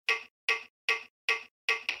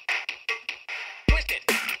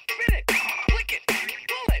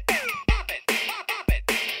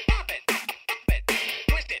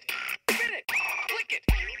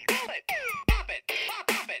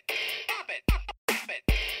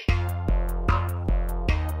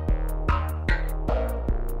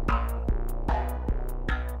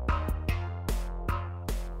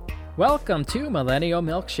Welcome to Millennial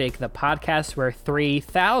Milkshake, the podcast where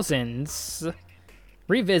 3000s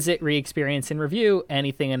revisit, re-experience, and review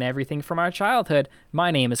anything and everything from our childhood. My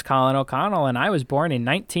name is Colin O'Connell, and I was born in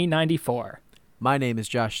 1994. My name is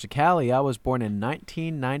Josh Sicali. I was born in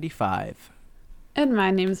 1995. And my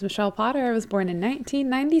name is Michelle Potter. I was born in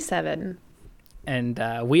 1997.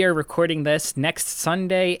 And we are recording this next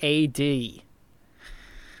Sunday AD.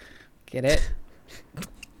 Get it?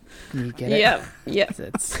 You get it? Yep.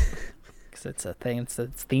 It's a thing. It's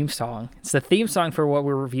theme song. It's the theme song for what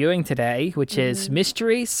we're reviewing today, which is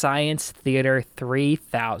Mystery Science Theater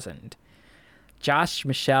 3000. Josh,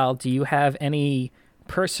 Michelle, do you have any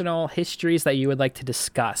personal histories that you would like to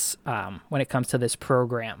discuss when it comes to this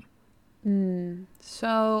program?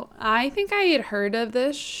 So I think I had heard of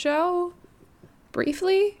this show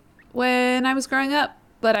briefly when I was growing up,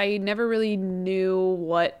 but I never really knew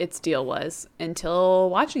what its deal was until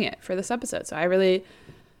watching it for this episode. So I really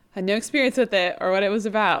had no experience with it or what it was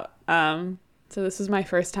about. So this is my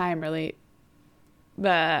first time really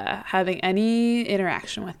having any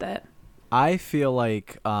interaction with it. I feel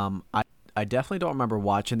like I definitely don't remember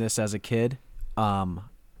watching this as a kid. I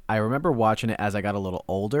remember watching it as I got a little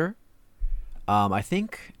older. I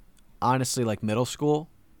think, honestly, like middle school.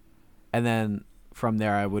 And then from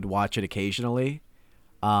there, I would watch it occasionally.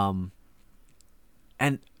 And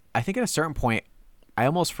I think at a certain point,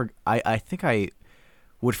 I think I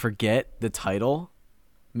would forget the title,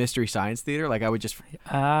 Mystery Science Theater. Like I would just,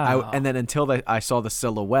 and then until I saw the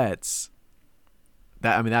silhouettes,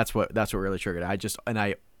 that's what really triggered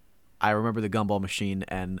it. I remember the gumball machine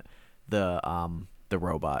and the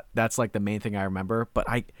robot. That's like the main thing I remember, but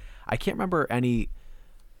I can't remember any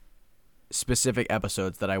specific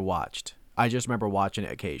episodes that I watched. I just remember watching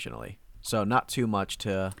it occasionally. So not too much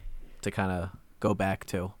to kind of go back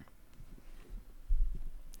to.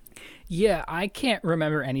 Yeah, I can't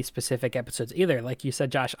remember any specific episodes either. Like you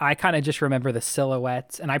said, Josh, I kind of just remember the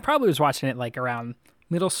silhouettes, and I probably was watching it like around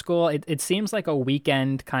middle school. It seems like a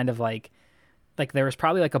weekend kind of like there was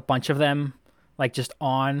probably like a bunch of them like just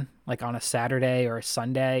on a Saturday or a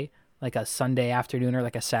Sunday, like a Sunday afternoon or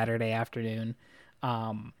like a Saturday afternoon.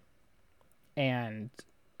 And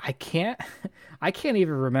I can't even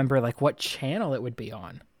remember like what channel it would be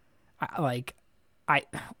on.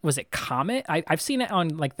 Was it Comet? I've seen it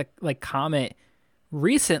on like Comet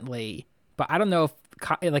recently, but I don't know if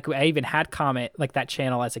I even had Comet like that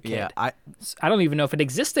channel as a kid. Yeah, I don't even know if it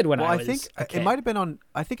existed when I was think a kid. It might have been on.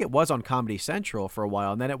 I think it was on Comedy Central for a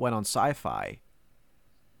while, and then it went on Sci-Fi.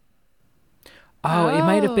 Oh, it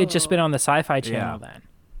might have just been on the Sci-Fi channel then.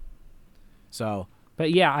 So,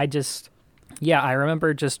 but yeah, I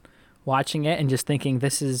remember just watching it and just thinking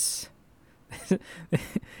this is.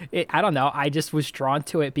 I don't know. I just was drawn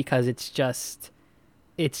to it because it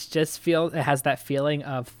has that feeling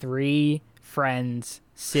of three friends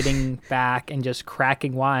sitting back and just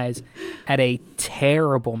cracking wise at a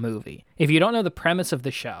terrible movie. If you don't know the premise of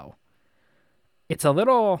the show, it's a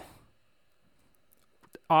little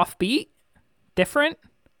offbeat, different.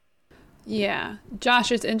 Yeah.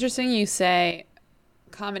 Josh, it's interesting you say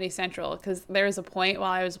Comedy Central because there was a point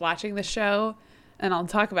while I was watching the show, and I'll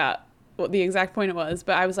talk about what the exact point it was,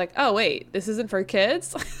 but I was like, oh wait, this isn't for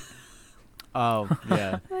kids. oh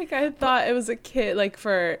yeah. Like I thought it was a kid, like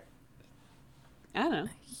for, I don't know.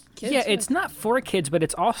 Kids yeah, it's not for kids, but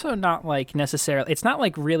it's also not like necessarily, it's not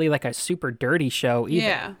like really like a super dirty show either.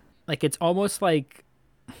 Yeah. Like it's almost like,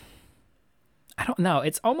 I don't know.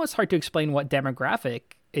 It's almost hard to explain what demographic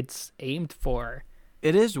it's aimed for.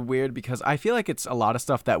 It is weird because I feel like it's a lot of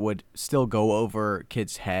stuff that would still go over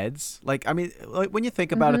kids' heads. Like, I mean, like when you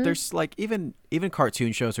think about it, there's like even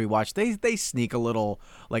cartoon shows we watch, they sneak a little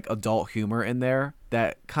like adult humor in there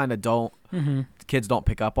that kind of kids don't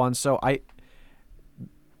pick up on. So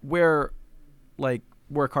where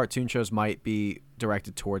cartoon shows might be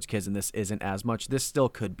directed towards kids and this isn't as much, this still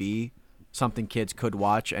could be something kids could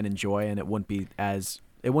watch and enjoy, and it wouldn't be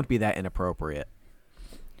that inappropriate.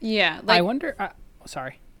 Yeah. Like, I wonder.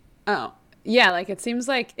 Sorry. Oh, yeah. Like it seems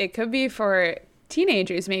like it could be for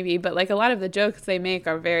teenagers maybe, but like a lot of the jokes they make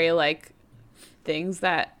are very like things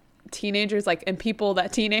that teenagers like and people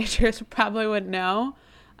that teenagers probably would know.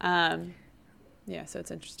 Yeah. So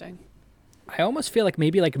it's interesting. I almost feel like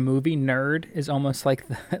maybe like movie nerd is almost like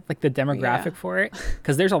the demographic for it.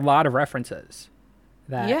 Cause there's a lot of references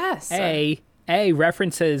that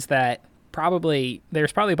references that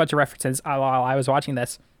there's probably a bunch of references while I was watching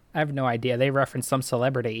this. I have no idea. They referenced some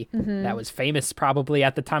celebrity that was famous probably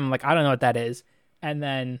at the time. I'm like, I don't know what that is. And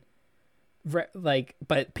then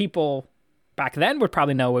but people back then would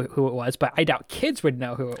probably know who it was, but I doubt kids would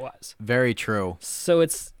know who it was. Very true. So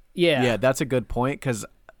it's, yeah. Yeah, that's a good point because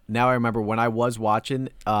now I remember when I was watching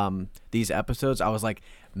these episodes, I was like,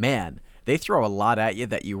 man, they throw a lot at you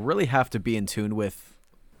that you really have to be in tune with,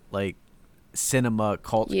 like cinema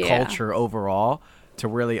culture overall to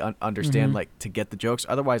really understand, like to get the jokes.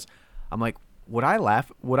 Otherwise, I'm like, would I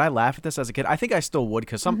laugh at this as a kid? I think I still would,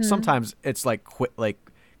 because sometimes it's like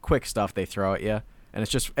quick stuff they throw at you, and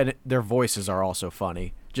it's just their voices are also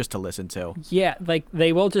funny just to listen to. Yeah, like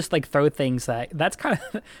they will just like throw things that's kind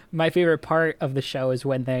of my favorite part of the show is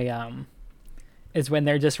when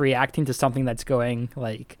they're just reacting to something that's going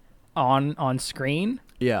like on screen.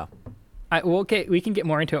 Yeah. We can get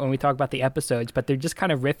more into it when we talk about the episodes, but they're just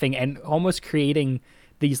kind of riffing and almost creating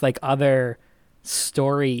these like other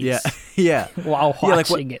stories yeah while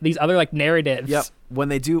watching it. These other like narratives. Yep. When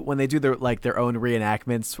they do their like their own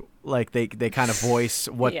reenactments, like they kind of voice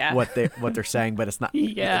what they're saying, but it's not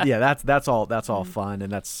that's all fun, and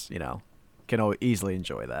that's, you know, can easily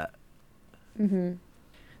enjoy that.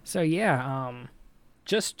 So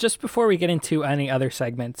just before we get into any other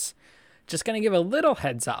segments, just gonna give a little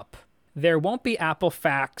heads up. There won't be Apple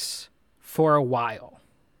Facts for a while.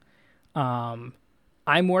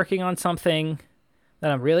 I'm working on something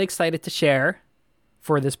that I'm really excited to share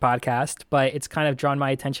for this podcast, but it's kind of drawn my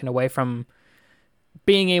attention away from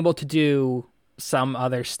being able to do some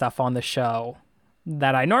other stuff on the show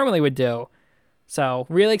that I normally would do. So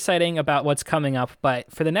really exciting about what's coming up,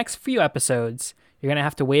 but for the next few episodes, you're going to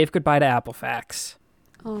have to wave goodbye to Apple Facts.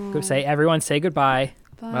 Everyone say goodbye.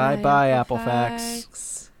 Bye, Apple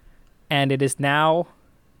Facts. And it is now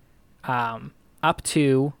up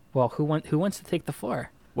to, well, who wants to take the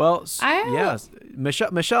floor? Well,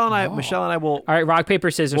 Michelle and I will. All right, rock paper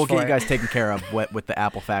scissors. We'll get you guys taken care of with the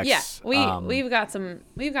Apple Facts. Yeah, we've got some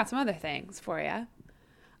other things for you.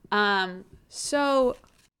 So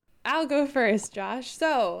I'll go first, Josh.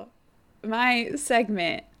 So my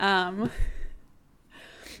segment,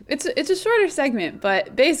 it's a shorter segment,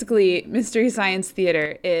 but basically, Mystery Science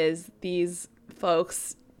Theater is these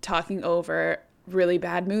folks talking over really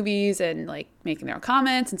bad movies and like making their own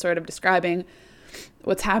comments and sort of describing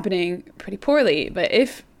what's happening pretty poorly. But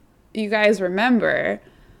if you guys remember,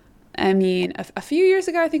 I mean, a few years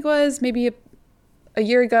ago, I think it was maybe a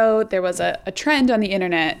year ago, there was a trend on the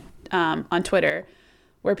internet, on Twitter,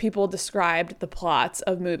 where people described the plots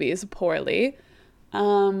of movies poorly.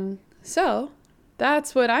 So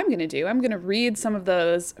that's what I'm going to do. I'm going to read some of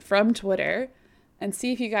those from Twitter and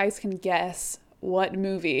see if you guys can guess what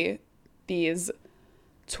movie these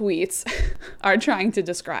tweets are trying to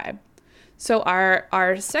describe. So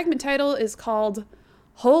our segment title is called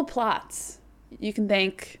Whole Plots. You can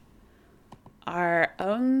thank our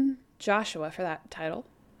own Joshua for that title.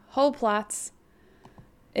 Whole Plots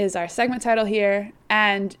is our segment title here.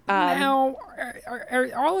 And now, are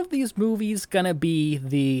all of these movies going to be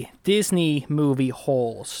the Disney movie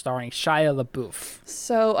Holes starring Shia LaBeouf?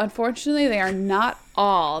 So unfortunately, they are not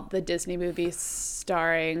all the Disney movies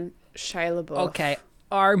starring Shia LaBeouf. Okay.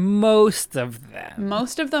 Are most of them?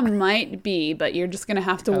 Most of them might be, but you're just going to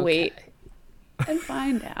have to wait and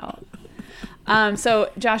find out.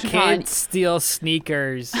 So Josh and Colin. Kids steal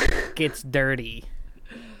sneakers, gets dirty.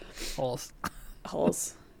 Holes.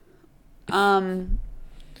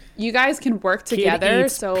 You guys can work together. Kid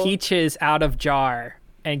eats peaches out of jar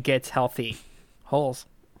and gets healthy. Holes.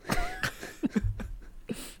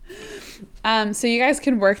 So you guys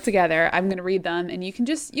can work together. I'm going to read them, and you can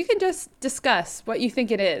just discuss what you think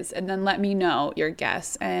it is, and then let me know your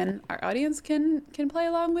guess, and our audience can play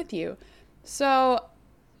along with you. So,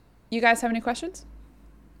 you guys have any questions?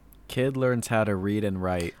 Kid learns how to read and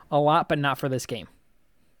write. A lot, but not for this game.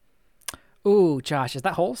 Ooh, Josh, is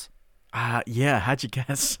that Holes? Yeah. How'd you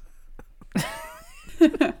guess?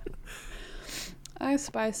 I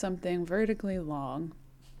spy something vertically long.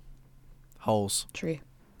 Holes. Tree.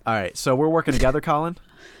 All right, so we're working together, Colin?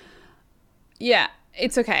 Yeah,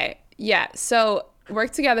 it's okay. Yeah, so work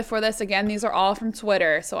together for this. Again, these are all from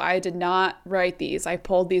Twitter, so I did not write these. I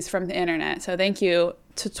pulled these from the internet. So thank you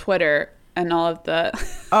to Twitter and all of the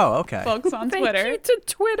folks on Twitter. Thank you to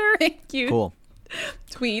Twitter. Thank you. Cool.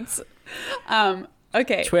 Tweets.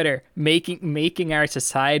 Okay. Twitter, making our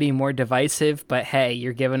society more divisive, but hey,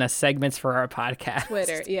 you're giving us segments for our podcast.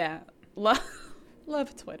 Twitter, yeah.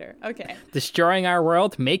 Love Twitter. Okay. Destroying our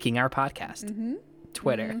world, making our podcast. Mm-hmm.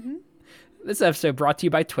 Twitter. Mm-hmm. This episode brought to you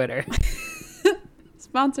by Twitter.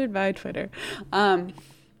 Sponsored by Twitter.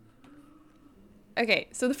 Okay,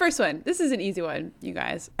 so the first one. This is an easy one, you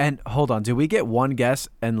guys. And hold on, do we get one guess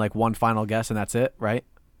and like one final guess and that's it, right?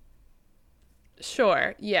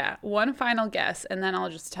 Sure. Yeah. One final guess, and then I'll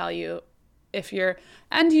just tell you if you're.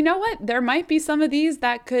 And you know what? There might be some of these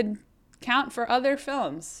that could count for other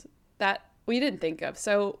films that we didn't think of.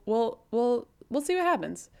 So we'll see what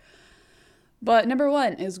happens. But number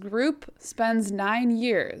 1 is group spends 9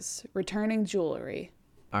 years returning jewelry.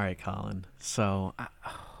 All right, Colin. So,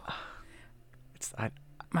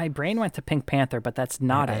 My brain went to Pink Panther, but that's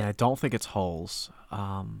not and it. I don't think it's holes.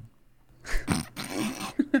 I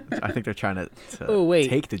think they're trying to Oh, wait.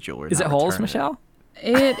 take the jewelry. Is it not holes, return it. Michelle?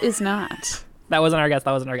 It is not. That wasn't our guess.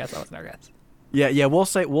 That wasn't our guess. Yeah. We'll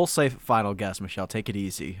say final guess, Michelle. Take it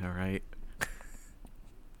easy. All right.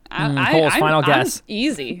 Holes, final guess.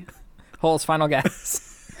 Easy. Holes, final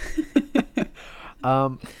guess.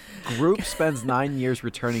 Group spends 9 years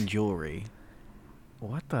returning jewelry.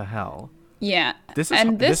 What the hell? Yeah. This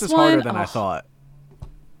and is one, harder than I thought.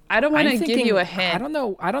 I don't want I'm to give thinking- you a hint.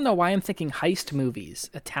 I don't know why I'm thinking heist movies.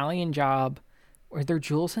 Italian Job. Were there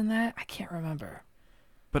jewels in that? I can't remember.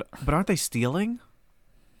 But aren't they stealing?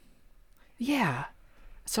 Yeah.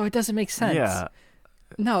 So it doesn't make sense. Yeah.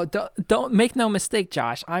 No, don't make no mistake,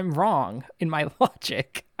 Josh. I'm wrong in my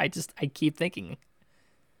logic. I keep thinking.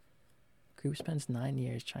 Group spends 9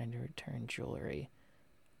 years trying to return jewelry.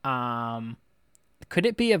 Could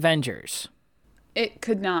it be Avengers? It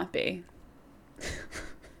could not be.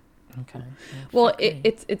 Okay. Well,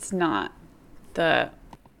 it's not the.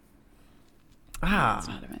 Ah. It's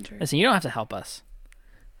not Avengers. Listen, you don't have to help us.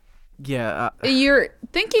 Yeah. You're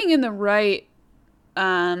thinking in the right,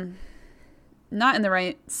 not in the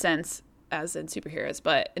right sense as in superheroes,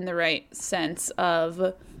 but in the right sense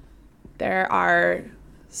of there are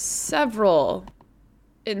several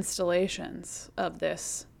installations of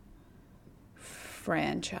this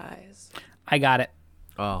franchise. I got it.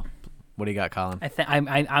 Oh, what do you got, Colin? I think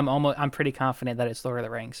I'm pretty confident that it's Lord of the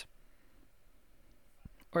Rings.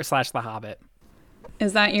 Or / The Hobbit.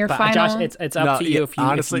 Is that your But final? Josh, it's up to you if you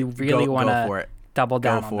honestly, if you really go want for to it. double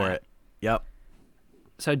down Go on for that. it. Yep.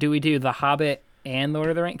 So do we do The Hobbit and Lord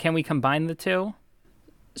of the Rings? Can we combine the two?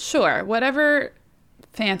 Sure, whatever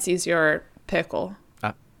fancies your pickle.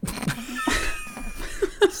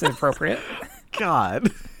 Is it appropriate?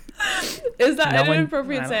 God. Is that No an one-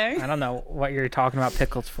 inappropriate I saying? don't know what you're talking about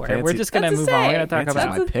pickles for. Fancy- We're just gonna That's a move on. We're saying. gonna talk Fancy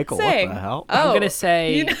about. my pickle. What saying. the hell? Oh, I'm gonna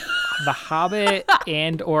say you know- The Hobbit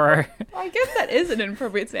and or I guess that is an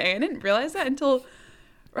inappropriate saying. I didn't realize that until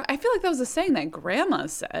I feel like that was a saying that Grandma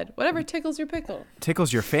said. Whatever tickles your pickle.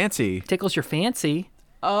 Tickles your fancy. tickles your fancy.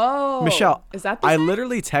 Oh, Michelle, is that the I saying?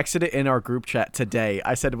 literally texted it in our group chat today.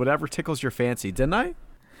 I said, whatever tickles your fancy, didn't I?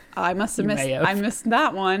 I must have You missed. may have. I missed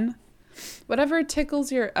that one. Whatever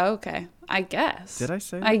tickles your. Okay, I guess. Did I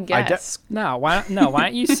say that? I guess. No, why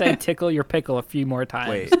don't you say tickle your pickle a few more times?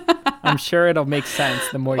 Wait. I'm sure it'll make sense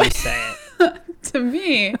the more you say it. To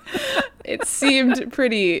me, it seemed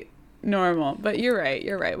pretty normal. But you're right.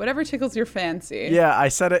 You're right. Whatever tickles your fancy. Yeah, I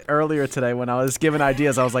said it earlier today when I was giving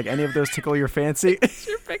ideas. I was like, any of those tickle your fancy?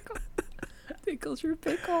 Your pickle. Tickles your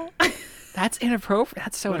pickle. That's inappropriate.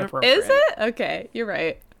 That's so inappropriate. Is it? Okay, you're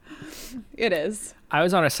right. It is. I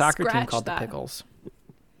was on a soccer team Scratch called that. the Pickles.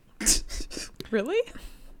 Really?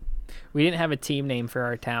 We didn't have a team name for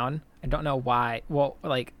our town. I don't know why. Well,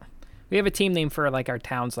 like we have a team name for like our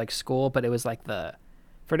town's like school, but it was like for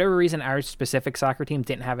whatever reason our specific soccer team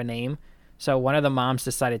didn't have a name. So one of the moms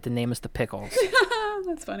decided to name us the Pickles.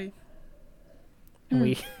 That's funny. And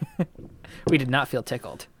we did not feel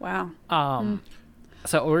tickled. Wow.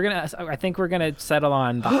 So I think we're gonna settle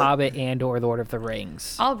on The Hobbit and or Lord of the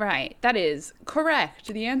Rings. All right, that is correct.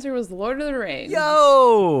 The answer was Lord of the Rings.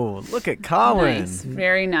 Yo, look at Colin. Nice.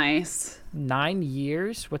 Very nice. 9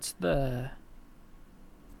 years? What's the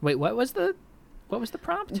Wait, what was the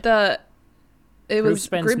prompt? Group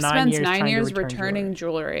spends spends 9 years 9 trying to years return returning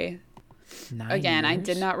jewelry. 9 Again, I years?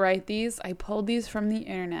 did not write these. I pulled these from the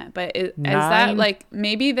internet. But is that Nine- like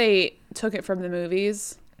maybe they took it from the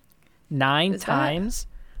movies? 9 Is that times.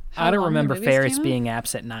 how I don't long the remember movies Ferris came out? being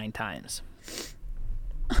absent 9 times.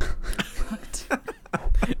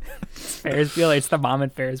 Ferris Bueller. It's the mom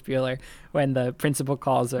and Ferris Bueller when the principal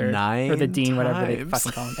calls her or the 9 dean, whatever they times.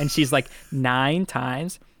 fucking call him, and she's like 9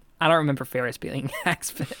 times. I don't remember Ferris being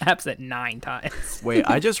absent 9 times. Wait,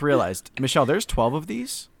 I just realized, Michelle, there's 12 of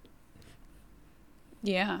these?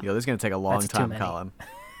 Yeah. Yo, this is going to take a long That's too time, many. Colin.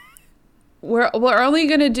 We're only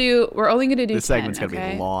gonna do 10. This segment's gonna be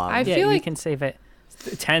okay? long. I Yeah, feel you like can save it.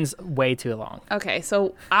 10's way too long. okay,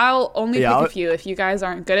 so I'll only Yeah, pick I'll- a few. If you guys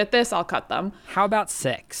aren't good at this, I'll cut them. How about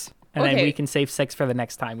 6? And then Okay. we can save 6 for the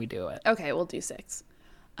next time we do it. Okay, we'll do 6.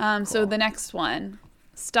 So the next one,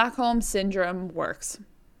 Stockholm Syndrome works.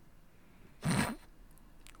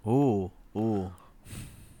 Ooh.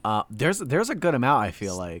 There's a good amount, I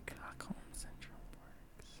feel like.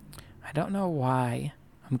 I don't know why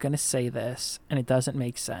I'm going to say this, and it doesn't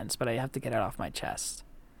make sense, but I have to get it off my chest.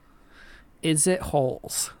 Is it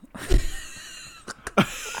holes?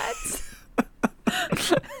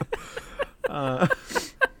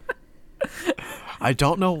 I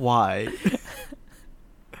don't know why.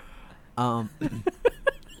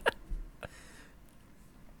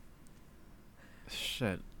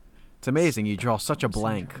 Shit. It's amazing you draw such a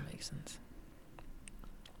blank. Makes sense.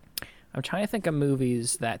 I'm trying to think of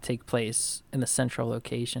movies that take place in a central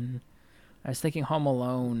location. I was thinking Home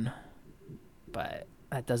Alone, but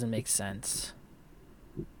that doesn't make sense.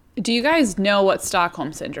 Do you guys know what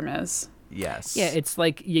Stockholm Syndrome is? Yes. Yeah, it's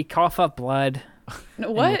like you cough up blood.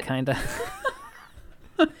 What? Kind of.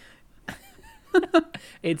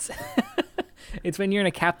 It's it's when you're in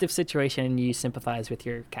a captive situation and you sympathize with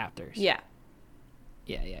your captors. Yeah.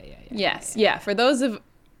 Yeah. Yes. Yeah. For those of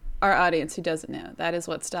our audience who doesn't know, that is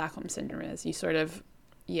what Stockholm Syndrome is. You sort of,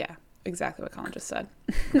 yeah, exactly what Colin just said.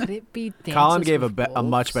 Could it be? Colin Dances gave with a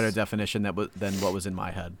much better Wolves? definition than what was in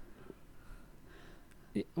my head.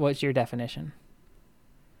 What's your definition?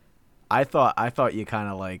 I thought you kind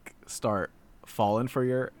of like start falling for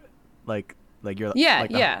your like you're Yeah,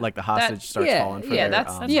 like yeah. like the hostage starts yeah, falling for Yeah, their,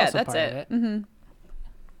 that's also that's part of it. it. Mm-hmm.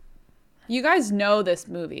 You guys know this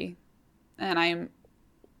movie, and I'm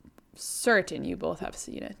certain you both have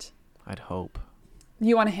seen it. I'd hope.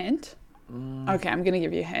 You want a hint? Okay, I'm gonna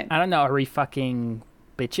give you a hint. I don't know. Are we fucking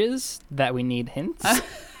bitches that we need hints?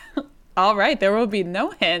 All right, there will be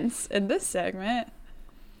no hints in this segment.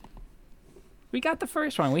 We got the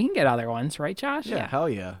first one. We can get other ones, right, Josh? Yeah, hell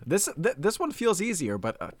yeah. This one feels easier,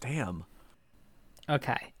 but damn.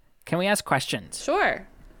 Okay. Can we ask questions? Sure.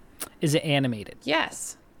 Is it animated?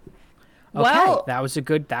 Yes. Okay. Well, That was a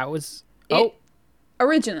good. That was. it,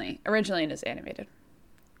 originally it is animated.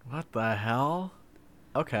 What the hell?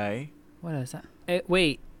 Okay. What is that?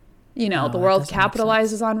 Wait. You know, No, the that world doesn't make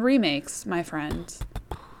capitalizes on remakes, my friend.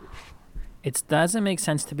 It doesn't make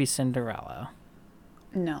sense to be Cinderella.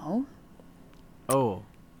 No. Oh.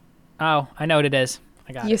 Oh, I know what it is.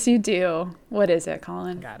 I got Yes, you do. What is it,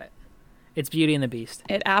 Colin? it. Got it. It's Beauty and the Beast.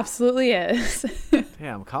 It absolutely is.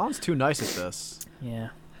 Damn, Colin's too nice at this. Yeah.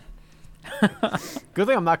 Good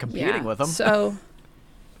thing I'm not competing with him. So,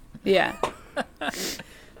 yeah.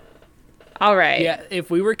 All right. Yeah. If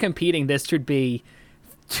we were competing, this would be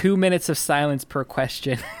 2 minutes of silence per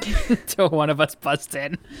question until one of us busts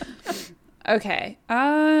in. Okay.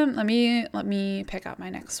 Let me pick up my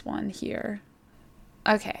next one here.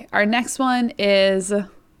 Okay. Our next one is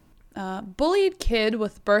bullied kid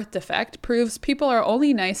with birth defect proves people are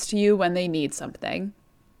only nice to you when they need something.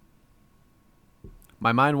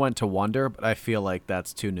 My mind went to Wonder, but I feel like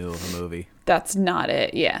that's too new of a movie. That's not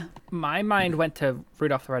it. Yeah. My mind went to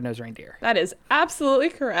Rudolph the Red-Nosed Reindeer. That is absolutely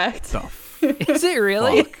correct. The Is it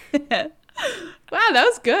really? fuck? Wow, that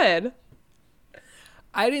was good.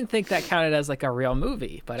 I didn't think that counted as like a real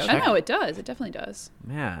movie, but okay. I know it does. It definitely does.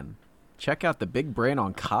 Man, check out the big brain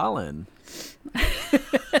on Colin.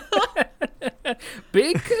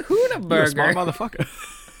 Big Kahuna You're a smart Burger. motherfucker.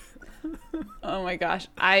 Oh my gosh.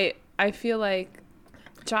 I feel like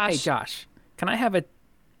Josh. Hey Josh, can I have a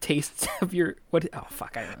taste of your what? Oh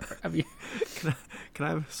fuck, I remember of your Can I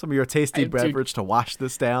have some of your tasty Dude. beverage to wash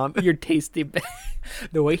this down? your tasty.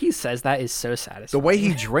 The way he says that is so The satisfying. way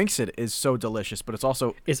he drinks it is so delicious, but it's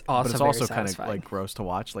also Is also but it's very also kind of satisfying. like gross to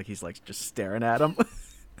watch. Like he's like just staring at him.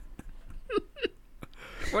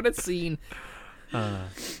 What a scene.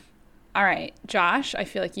 All right, Josh, I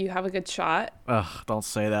feel like you have a good shot. Ugh, don't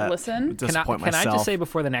say that. Listen. Can I Disappoint myself. just say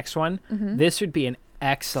before the next one, this would be an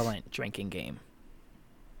excellent drinking game.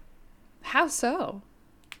 How so?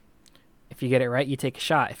 If you get it right, you take a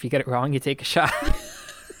shot. If you get it wrong, you take a shot.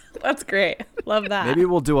 That's great. Love that. Maybe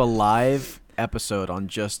we'll do a live episode on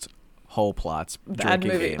just whole plots Bad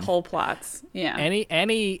drinking movie. game. Whole plots. Yeah.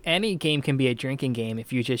 Any game can be a drinking game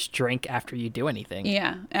if you just drink after you do anything.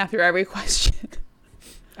 Yeah. After every question.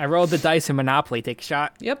 I rolled the dice in Monopoly. Take a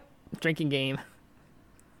shot. Yep. Drinking game.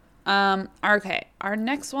 Okay. Our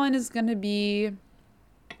next one is going to be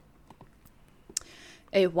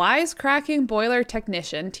a wisecracking boiler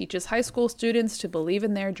technician teaches high school students to believe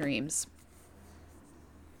in their dreams.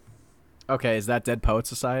 Okay, is that Dead Poet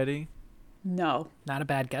Society? No. Not a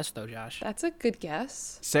bad guess though, Josh. That's a good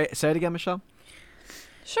guess. Say it again, Michelle.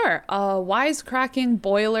 Sure. A wisecracking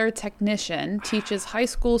boiler technician teaches high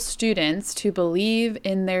school students to believe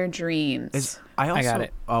in their dreams. I also got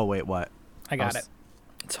it. Oh wait, what? I got it.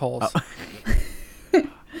 It's holes. It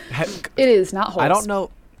is not holes. I don't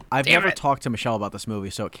know. I've Damn never it. talked to Michelle about this movie,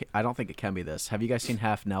 so I don't think it can be this. Have you guys seen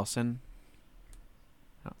Half Nelson?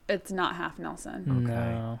 It's not half Nelson.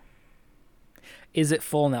 No. Is it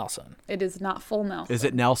full Nelson? It is not full Nelson. Is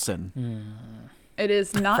it Nelson? It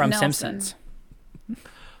is not From Nelson. Simpsons.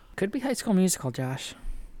 Could be High School Musical, Josh.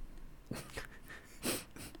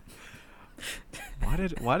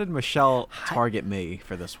 Why did Michelle target me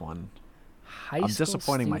for this one? High I'm school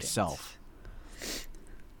disappointing student. myself.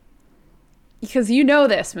 Because you know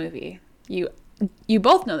this movie. You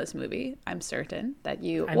both know this movie. I'm certain that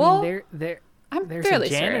you. I well, mean, I'm there's fairly a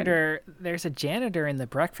janitor. There's a janitor in the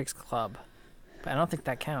Breakfast Club, but I don't think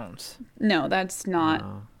that counts. certain. No, that's not.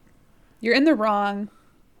 No, You're in the wrong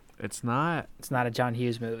it's not. It's not a John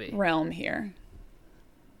Hughes movie. realm here.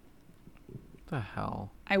 What the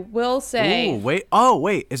hell? I will say Ooh, wait. Oh,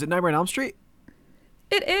 wait. Is it Nightmare on Elm Street?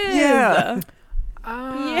 it is. Yeah.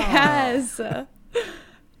 Oh. Yes.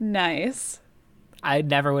 Nice. I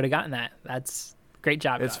never would have gotten that. That's great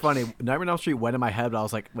job. It's Josh. funny. Nightmare on Elm Street went in my head, but I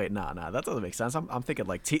was like, wait, nah, that doesn't make sense. I'm thinking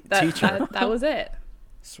like That, teacher. that was it.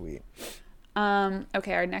 Sweet.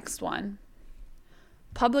 Okay, our next one.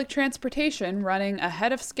 Public transportation running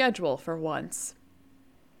ahead of schedule for once.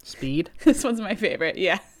 Speed. This one's my favorite.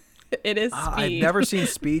 Yeah. It is Speed. I've never seen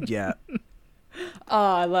Speed yet.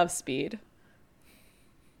 Oh, I love Speed.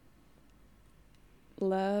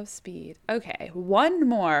 Love Speed. Okay, one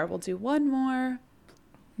more. We'll do one more.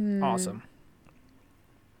 Awesome.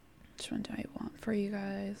 Which one do I want for you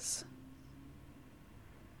guys?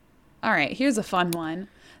 All right, here's a fun one.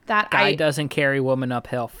 That Guy doesn't carry woman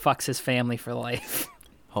uphill. Fucks his family for life.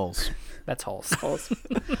 Holes. That's holes.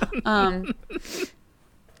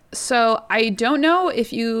 So I don't know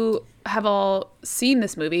if you have all seen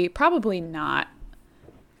this movie. Probably not.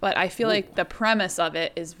 But I feel like the premise of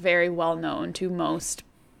it is very well known to most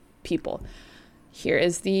people. Here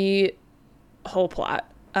is the whole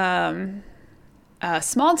plot. A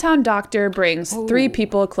small town doctor brings three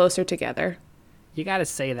people closer together. You got to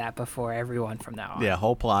say that before everyone from now on. Yeah,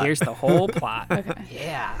 whole plot. Here's the whole plot. Okay.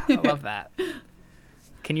 Yeah, I love that.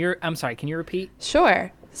 I'm sorry, can you repeat?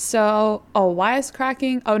 Sure. So,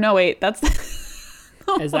 wisecracking. Oh, no, wait. That's the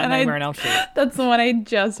Is that one Nightmare on Elm Street? That's the one I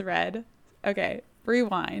just read. Okay,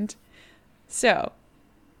 rewind. So,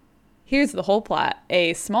 here's the whole plot.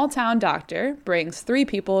 A small town doctor brings three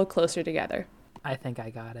people closer together. I think I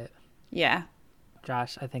got it. Yeah.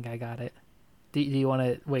 Josh, I think I got it. Do you want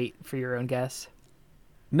to wait for your own guess?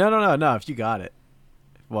 No. If you got it.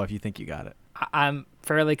 Well, if you think you got it. I'm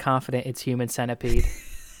fairly confident it's Human Centipede.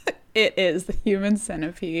 It is the Human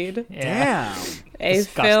Centipede. Yeah. Damn. A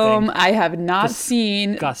Disgusting. film I have not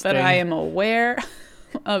seen, Disgusting. but I am aware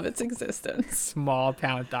of its existence. Small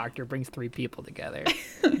town doctor brings three people together.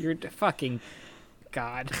 You're fucking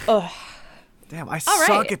God. Ugh. Damn, I All suck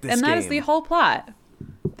right. at this And game. that is the whole plot.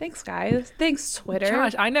 Thanks, guys. Thanks, Twitter.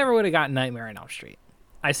 Josh, I never would have gotten Nightmare on Elm Street.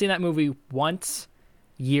 I seen that movie once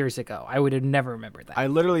years ago. I would have never remembered that. I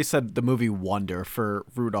literally said the movie Wonder for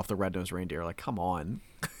Rudolph the Red-Nosed Reindeer. Like, come on.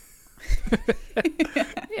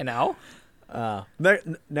 You know.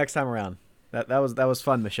 Next time around. That was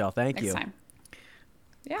fun, Michelle. Thank Next you. time.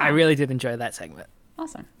 Yeah. I really did enjoy that segment.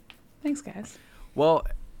 Awesome. Thanks, guys. Well,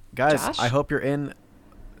 guys, Josh? I hope you're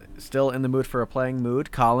still in the mood for a playing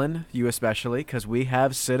mood. Colin, you especially, because we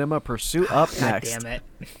have Cinema Pursuit up God next. damn it.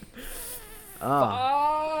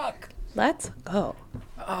 Fuck. Let's go.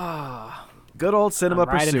 Good old Cinema I'm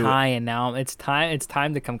riding Pursuit. high, and now it's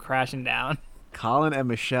time to come crashing down. Colin and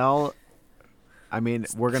Michelle. I mean,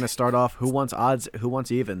 we're gonna start off. Who wants odds? Who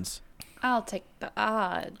wants evens? I'll take the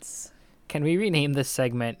odds. Can we rename this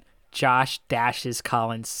segment Josh dashes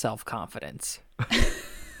Colin's self-confidence?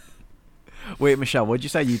 Wait, Michelle, what'd you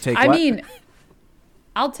say? You take I what? mean,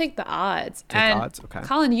 I'll take the odds. Take and odds? Okay.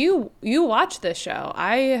 Colin, you watch this show.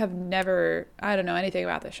 I don't know anything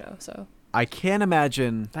about this show, so. I can't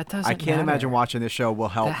imagine. That doesn't I can't matter. imagine watching this show will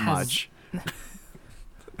help That has- much.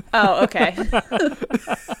 Oh, okay.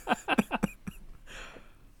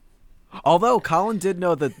 Although Colin did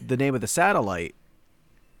know the name of the satellite.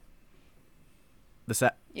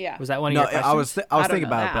 Yeah. Was that one of No, your questions? I was I don't thinking know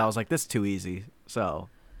about it, that. but I was like, this is too easy. So,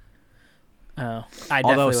 Oh, I although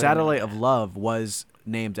definitely would've Satellite known of Love was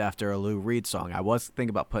named after a Lou Reed song, I was thinking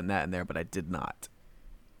about putting that in there, but I did not.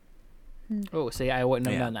 that. Oh, see, I wouldn't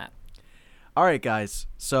have Yeah. known that. All right, guys.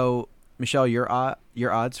 So, Michelle, your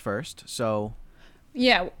odds first. So,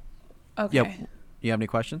 Yeah. Okay. yep. You have any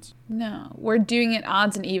questions? No, we're doing it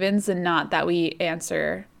odds and evens, and not that we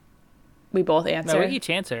answer. We both answer. No, we each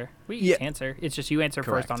answer. Yeah. Answer. It's just you answer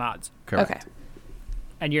Correct. first on odds. Correct. Okay.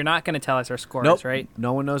 And you're not going to tell us our scores, Nope. right?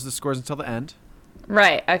 No one knows the scores until the end,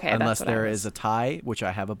 Right. Okay. unless that's what there I is a tie, which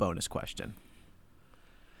I have a bonus question.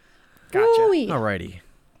 Gotcha. Woo-wee. Alrighty.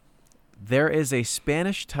 There is a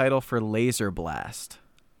Spanish title for Laser Blast.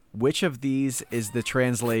 Which of these is the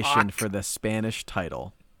translation Fuck. for the Spanish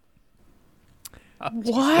title?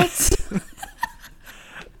 What?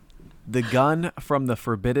 The gun from the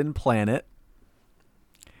Forbidden Planet,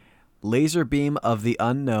 laser beam of the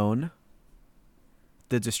unknown,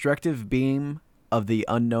 the destructive beam of the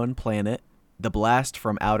unknown planet, the blast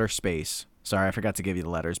from outer space. Sorry, I forgot to give you the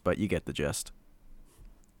letters, but you get the gist.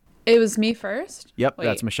 It was me first? Yep, Wait,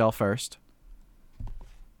 that's Michelle first.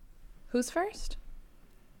 who's first?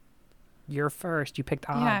 You're first. You picked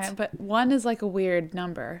odds. Yeah, but 1 is like a weird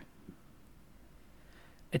number.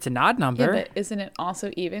 It's an odd number. Yeah, but isn't it also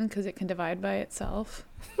even because it can divide by itself?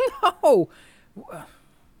 No.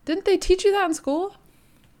 Didn't they teach you that in school?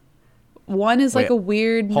 1 is like Wait, a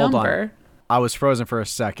weird hold number. on. I was frozen for a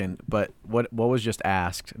second, but what was just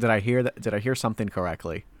asked? Did I hear that? Did I hear something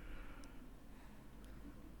correctly?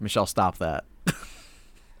 Michelle, stop that.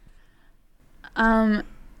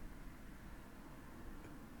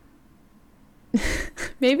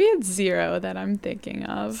 Maybe it's 0 that I'm thinking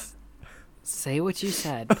of. Say what you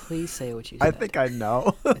said. Please say what you said. I think I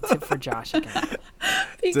know. A tip for Josh again.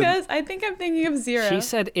 Because I think I'm thinking of 0. She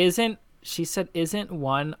said isn't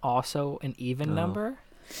 1 also an even number?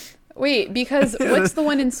 Wait, because what's the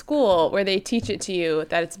one in school where they teach it to you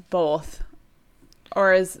that it's both?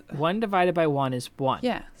 Or is 1 divided by 1 is 1.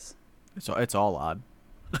 yes. So it's all odd.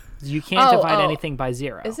 You can't divide oh. anything by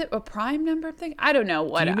 0. Is it a prime number I'm thinking? I don't know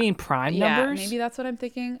what. Do you mean prime yeah, numbers? maybe that's what I'm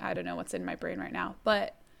thinking. I don't know what's in my brain right now,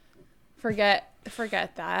 but forget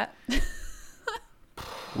that.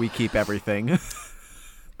 We keep everything.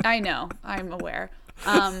 I know. I'm aware.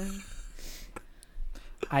 And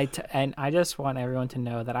I just want everyone to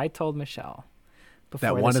know that I told Michelle before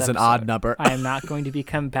That 1 this is an episode, odd number. I am not going to be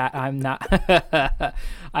I am not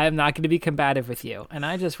going to be combative with you, and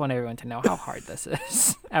I just want everyone to know how hard this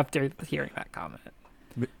is after hearing that comment.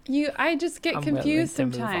 I just get I'm willing confused to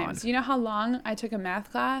move sometimes. on. You know how long I took a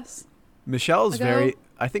math class?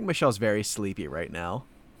 I think Michelle's very sleepy right now.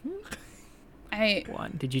 I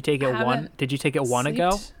 1. Did you take it 1? haven't Did you take it 1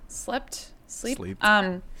 ago? Slept. Sleeped.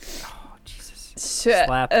 Oh Jesus! Shit.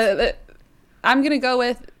 Slept. I'm gonna go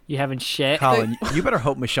with. You haven't shit. Colin, you better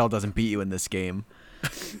hope Michelle doesn't beat you in this game.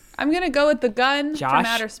 I'm gonna go with the gun Josh? from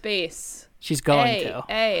outer space. She's going to.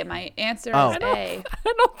 A. My answer Oh. is A.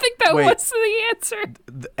 I don't think that Wait. was the answer.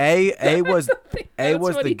 A was that's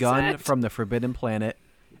what the he gun said. from the Forbidden Planet,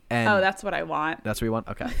 and Oh, that's what I want. that's what you want.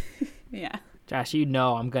 Okay. Yeah. Josh, you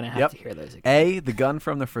know I'm gonna have Yep. to hear those again. A, the gun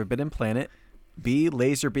from the Forbidden Planet. B,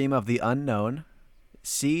 laser beam of the unknown.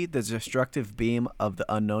 C, the destructive beam of the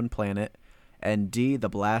unknown planet. And D, the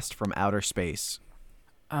blast from outer space.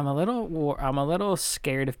 I'm a little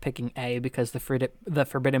scared of picking A because the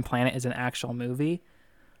Forbidden Planet is an actual movie.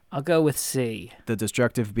 I'll go with C. The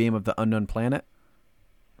destructive beam of the unknown planet.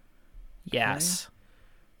 Yes.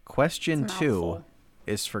 Question It's a 2 mouthful.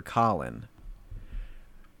 is for Colin.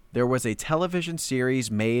 There was a television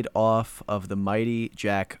series made off of the Mighty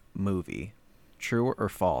Jack movie. True or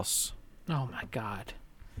false? Oh my God.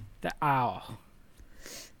 Ow.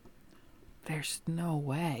 There's no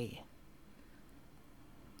way.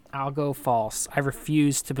 I'll go false. I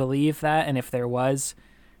refuse to believe that, and if there was,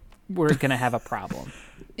 we're gonna have a problem.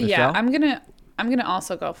 Yeah, Michelle? I'm gonna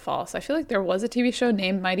also go false. I feel like there was a TV show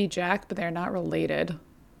named Mighty Jack, but they're not related.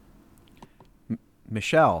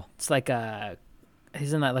 Michelle. It's like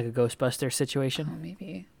isn't that like a Ghostbuster Oh, situation?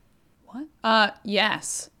 maybe. What?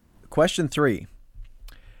 Yes. Question 3.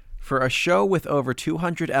 For a show with over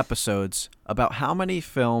 200 episodes, about how many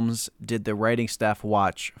films did the writing staff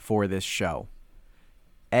watch for this show?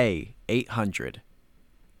 A, 800.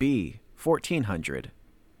 B, 1,400.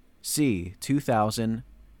 C, 2,000.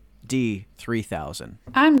 D, 3,000.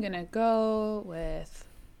 I'm gonna go with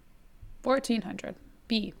 1,400.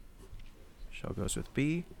 B. Show goes with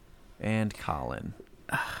B. And Colin.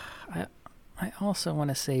 I also want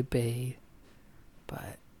to say B,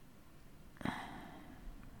 but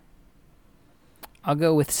I'll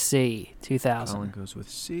go with C, 2,000. Colin goes with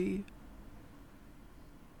C.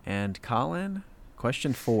 And Colin,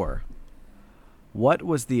 question 4. What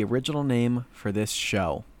was the original name for this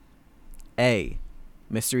show? A,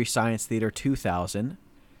 Mystery Science Theater 2000.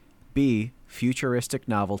 B, Futuristic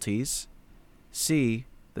Novelties. C,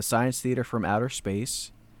 The Science Theater from Outer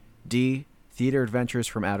Space. D, Theater Adventures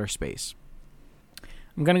from Outer Space.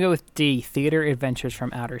 I'm going to go with D, Theater Adventures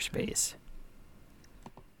from Outer Space.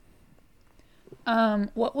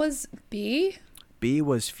 What was B? B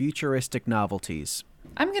was Futuristic Novelties.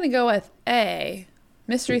 I'm gonna go with A.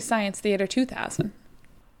 Mystery Science Theater 2000.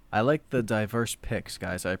 I like the diverse picks,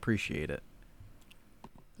 guys. I appreciate it.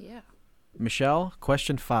 Yeah. Michelle,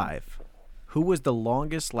 question 5. Who was the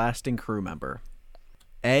longest lasting crew member?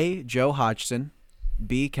 A, Joe Hodgson.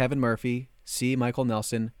 B, Kevin Murphy. C, Michael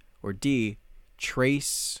Nelson. Or D,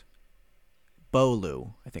 Trace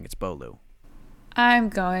Bolu. I think it's Bolu. I'm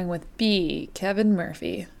going with B, Kevin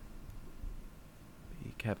Murphy.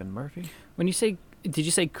 B. Kevin Murphy. When you say, did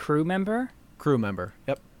you say crew member? Crew member.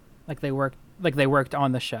 Yep. Like they worked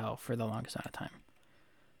on the show for the longest amount of time.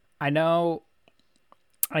 I know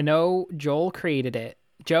Joel created it.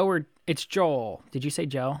 It's Joel. Did you say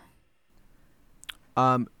Joe?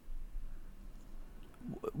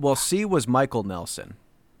 Well, C was Michael Nelson.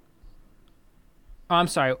 Oh, I'm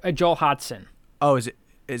sorry, Joel Hodgson. Oh, is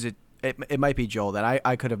it? It might be Joel. Then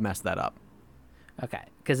I could have messed that up. Okay,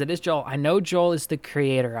 because it is Joel. I know Joel is the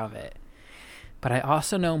creator of it, but I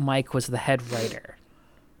also know Mike was the head writer.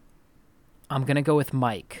 I'm gonna go with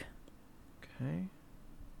Mike. Okay.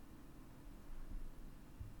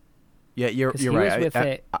 Yeah, you're 'Cause he right. was with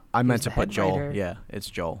it. I He meant was to the put head Joel. writer. Yeah, it's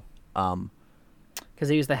Joel. Because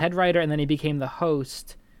he was the head writer, and then he became the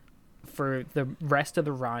host for the rest of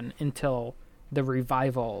the run until the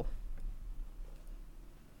revival,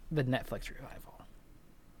 the Netflix revival.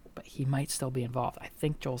 But he might still be involved. I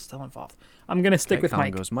think Joel's still involved. I'm gonna stick with Colin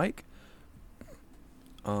Mike. goes Mike.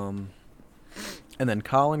 And then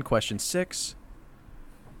Colin, question 6.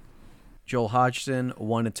 Joel Hodgson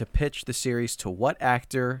wanted to pitch the series to what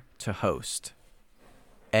actor to host?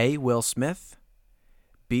 A. Will Smith,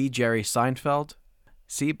 B. Jerry Seinfeld,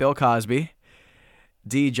 C. Bill Cosby,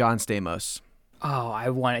 D. John Stamos. Oh, I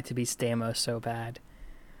want it to be Stamos so bad.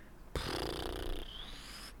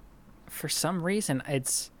 For some reason,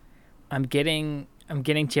 I'm getting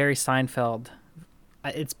Jerry Seinfeld.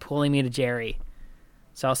 It's pulling me to Jerry.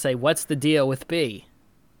 So I'll say, what's the deal with B?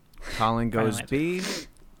 Colin goes Final B.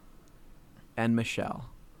 And Michelle.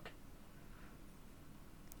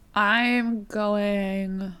 I'm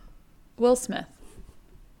going Will Smith.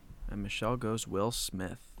 And Michelle goes Will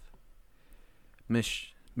Smith.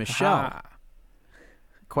 Michelle. Aha.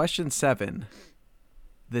 Question 7.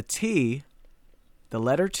 The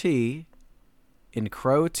letter T in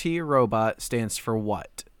Crow T Robot stands for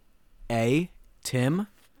what? A. Tim.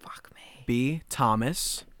 Fuck me. B.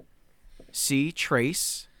 Thomas. C.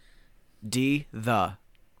 Trace. D. The.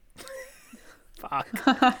 Fuck.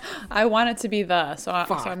 I want it to be the, so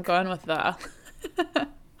I'm going with the.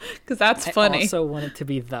 Because that's funny. I also want it to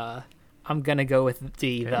be the. I'm gonna go with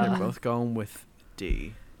D. Okay, they're The. both going with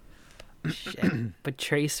D. Shit. But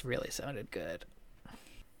Trace really sounded good.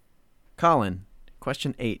 Colin,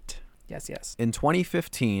 question 8. Yes. In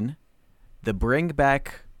 2015, the Bring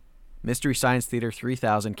Back Mystery Science Theater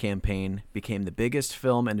 3000 campaign became the biggest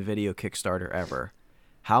film and video Kickstarter ever.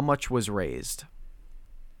 How much was raised?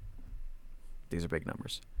 These are big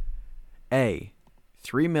numbers. A.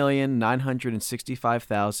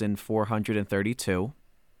 3,965,432.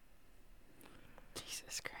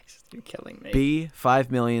 Jesus Christ, you're killing me. B.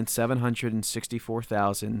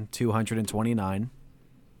 5,764,229.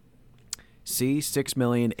 C.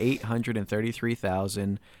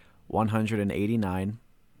 6,833,189.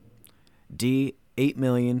 D.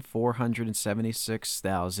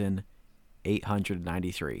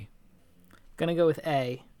 8,476,893. Gonna go with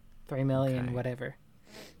A. 3 million, Okay. whatever.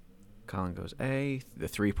 Colin goes A. The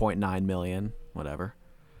 3.9 million, whatever.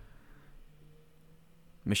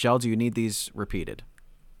 Michelle, do you need these repeated?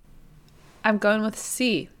 I'm going with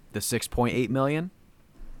C. The 6.8 million?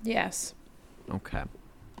 Yes. Okay.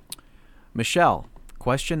 Michelle,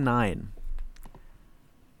 question 9.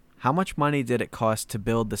 How much money did it cost to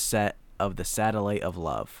build the set of the Satellite of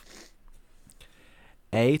Love?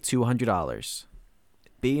 A. $200.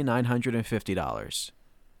 B. $950.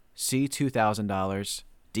 C. $2,000.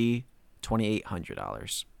 D.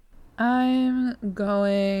 $2,800. I'm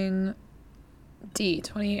going D,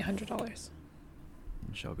 $2,800.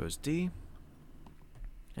 Michelle goes D.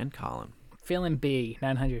 And Colin. Feeling B,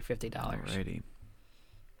 $950. Alrighty.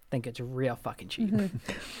 Think it's real fucking cheap.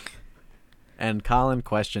 And Colin,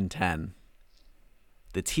 question 10.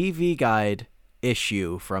 The TV Guide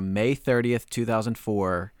issue from May 30th,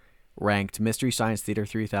 2004 ranked Mystery Science Theater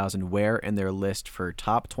 3000 where in their list for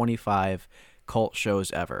top 25 cult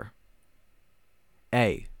shows ever?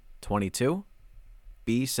 A. 22.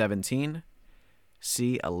 B. 17.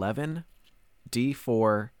 C. 11. D.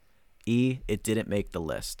 4. E. It didn't make the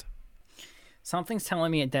list. Something's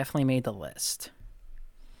telling me it definitely made the list.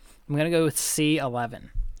 I'm gonna go with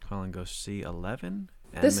C11. Colin goes C. 11.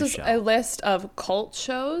 And This Michelle. is a list of cult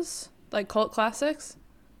shows, like cult classics.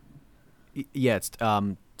 Yeah, it's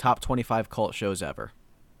top 25 cult shows ever.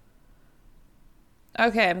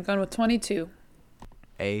 Okay, I'm going with 22.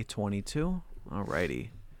 A. 22. Alrighty.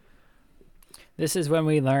 This is when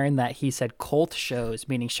we learn that he said cult shows,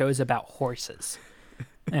 meaning shows about horses.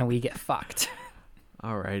 And we get fucked.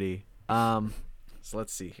 Alrighty. So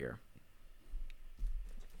let's see here.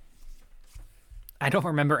 I don't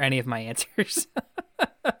remember any of my answers.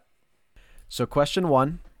 So question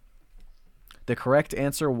 1. The correct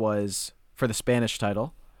answer was, for the Spanish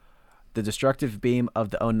title, The Destructive Beam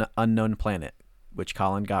of the Unknown Planet, which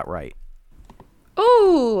Colin got right.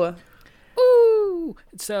 Ooh. Ooh.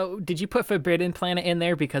 So did you put Forbidden Planet in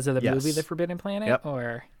there because of the Yes. movie The Forbidden Planet? Yep.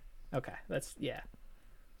 Or okay, that's yeah.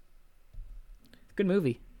 Good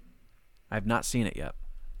movie. I've not seen it yet.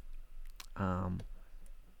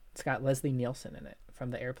 It's got Leslie Nielsen in it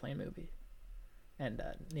from the Airplane movie, and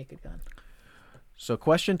Naked Gun. So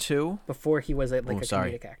question 2. Before he was a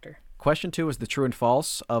sorry. comedic actor. Question 2 is the true and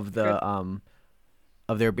false of the Good.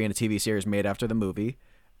 of there being a TV series made after the movie,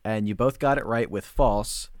 and you both got it right with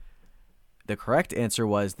false. The correct answer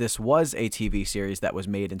was this was a TV series that was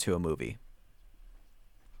made into a movie.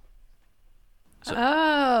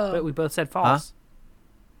 Oh. But we both said false.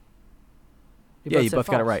 We Yeah, you said both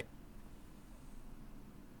got it false. right.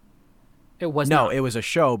 It was No, not. it was a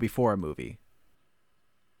show before a movie.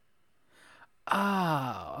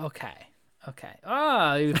 Oh, okay. Okay.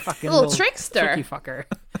 Oh, you fucking Little trickster. tricky fucker.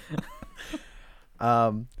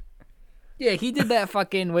 Um, Yeah, he did that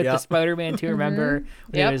fucking with the Yep. Spider-Man 2, remember?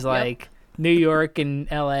 Yep, It was yep. like New York and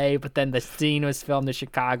LA, but then the scene was filmed in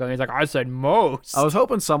Chicago, and he's like, I said most. I was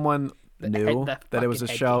hoping someone The knew head- the that it was a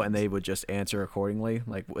fucking head show games. and they would just answer accordingly,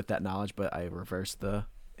 like with that knowledge, but I reversed the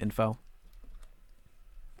info.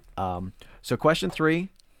 So question 3.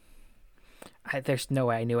 There's no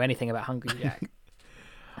way I knew anything about Hungry Jack.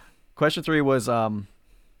 Question 3 was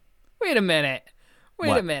Wait a minute. Wait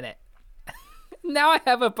a What? minute. Now I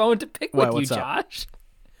have a bone to pick What, with you, what's up? Josh.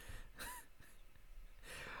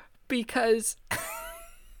 Because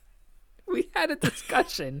we had a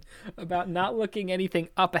discussion about not looking anything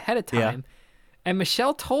up ahead of Yeah. time, and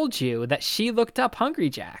Michelle told you that she looked up Hungry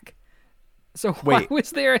Jack. So why Wait. was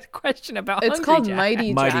there a question about It's Hungry called Jack? Mighty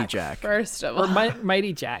Jack. Mighty Jack. First of all. Or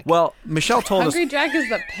Mighty Jack. well, Michelle told us Hungry Jack is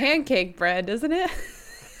the pancake bread, isn't it?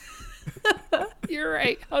 You're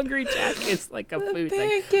right. Hungry Jack is like a food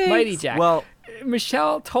thing. pancakes. Mighty Jack. well,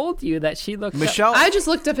 Michelle told you that she looked up. Michelle I just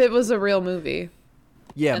looked up it was a real movie,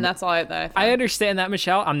 yeah, and that's all that I found. I understand that,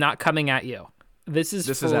 Michelle. I'm not coming at you. This is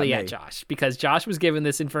This is fully at at me. Josh because Josh was given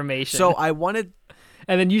this information. so I wanted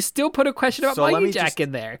and then you still put a question about So let Mighty me Jack just-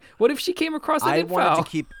 in there. What if she came across that I info? wanted to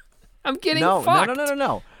keep I'm getting no, fucked.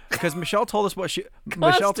 no. Because Michelle told us Michelle told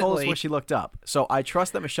us Constantly. what she looked up. So I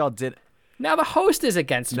trust that Michelle did. Now the host is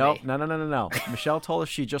against No. me. Michelle told us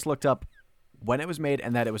she just looked up when it was made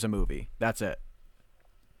and that it was a movie. That's it.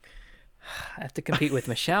 I have to compete with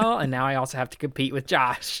Michelle, and now I also have to compete with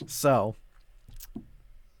Josh. So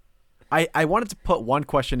I wanted to put one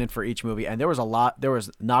question in for each movie, and there was not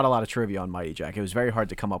a lot of trivia on Mighty Jack. It was very hard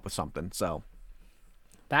to come up with something. So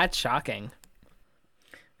That's shocking.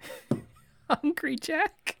 Hungry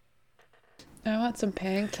Jack. I want some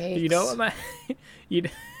pancakes. You know what my you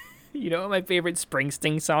know what my favorite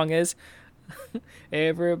Springsteen song is?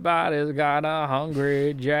 Everybody's got a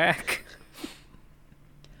Hungry Jack.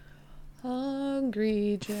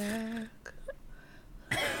 Hungry Jack.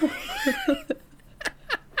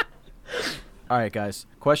 all right, guys.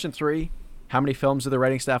 Question 3: how many films did the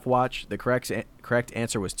writing staff watch? The correct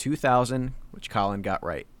answer was 2,000, which Colin got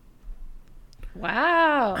right.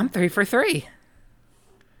 Wow. I'm 3 for 3.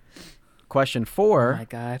 Question Oh 4: my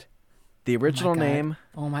god. the original Oh my God. name.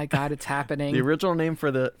 Oh my god, it's happening. The original name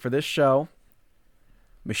for this show,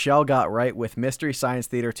 Michelle got right with Mystery Science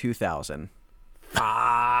Theater 2000.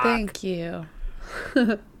 Thank you.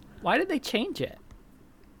 Why did they change it?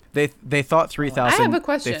 They thought 3000. I have a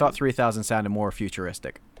question. They thought 3000 sounded more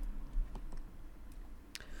futuristic.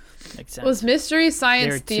 Makes sense. Was Mystery They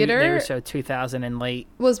Science were Theater they were so 2000 and late.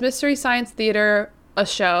 was Mystery Science Theater a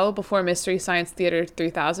show before Mystery Science Theater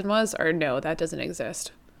 3000 was, or no, that doesn't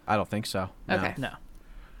exist? I don't think so. No. Okay.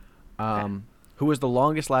 No. Who was the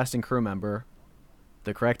longest lasting crew member?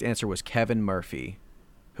 The correct answer was Kevin Murphy,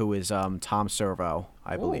 who is Tom Servo,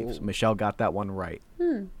 I believe. Ooh. Michelle got that one right.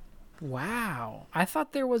 Wow. I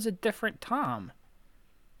thought there was a different Tom.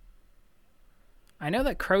 I know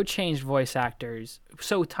that Crow changed voice actors.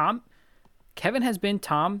 So Kevin has been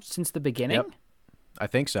Tom since the beginning? Yep. I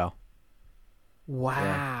think so.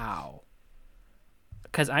 Wow.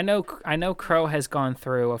 Because I know Crow has gone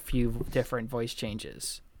through a few different voice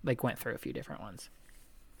changes. Like went through a few different ones.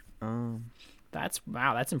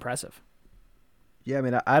 That's impressive. Yeah, I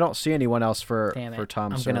mean, I don't see anyone else for Damn it.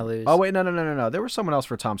 Tom I'm Servo. gonna lose. Oh, wait, no. There was someone else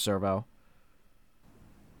for Tom Servo.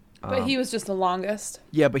 But he was just the longest.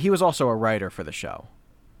 Yeah, but he was also a writer for the show.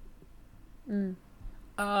 Oh,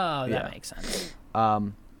 that Yeah. makes sense.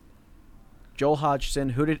 Joel Hodgson,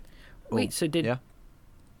 who did... Wait, so did Yeah?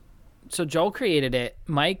 So Joel created it.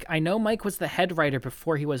 Mike, I know Mike was the head writer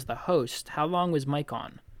before he was the host. How long was Mike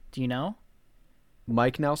on? Do you know?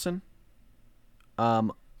 Mike Nelson.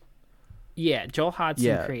 Yeah, Joel Hodgson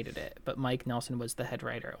Yeah. created it, but Mike Nelson was the head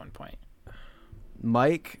writer at one point.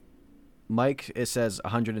 Mike, it says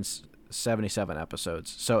 177 episodes.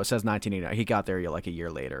 So it says 1989. He got there like a year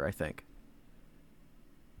later, I think.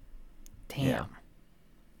 Damn. Yeah.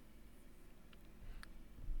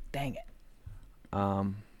 Dang it.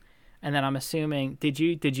 Um, And then I'm assuming, did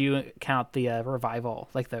you count the revival,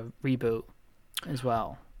 like the reboot, as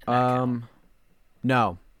well? in that count?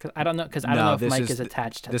 no. I don't know if this Mike is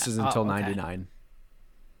attached to This that. is until Oh, okay. 99.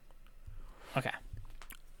 Okay.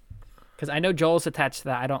 Because I know Joel's attached to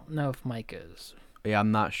that. I don't know if Mike is. Yeah,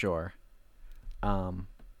 I'm not sure.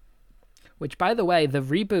 Which, by the way, the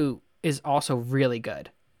reboot is also really good.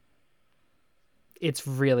 It's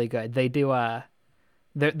really good. They do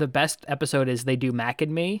the best episode is they do Mac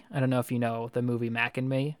and Me. I don't know if you know the movie Mac and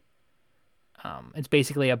Me. It's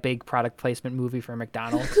basically a big product placement movie for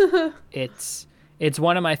McDonald's. It's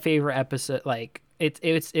one of my favorite episodes. Like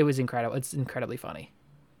it was incredible. It's incredibly funny.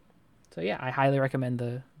 So yeah, I highly recommend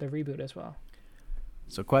the reboot as well.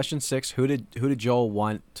 So question 6, who did Joel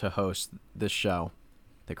want to host this show?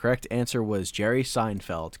 The correct answer was Jerry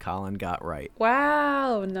Seinfeld. Colin got right.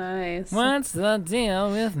 Wow, nice. What's the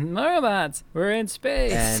deal with robots? We're in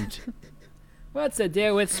space. And What's the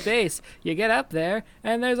deal with space? You get up there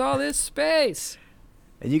and there's all this space.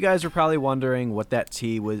 you guys are probably wondering what that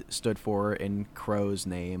T stood for in Crow's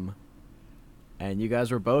name. And you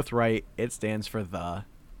guys were both right. It stands for the.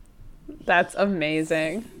 That's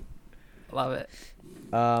amazing. Love it.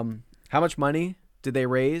 How much money did they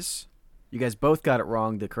raise? You guys both got it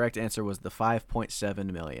wrong. The correct answer was the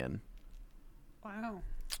 5.7 million. Wow.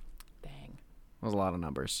 Dang. That was a lot of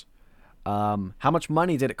numbers. How much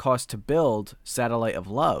money did it cost to build Satellite of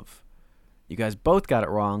Love? You guys both got it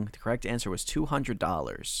wrong. The correct answer was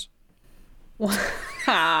 $200.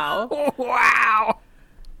 Wow. Wow.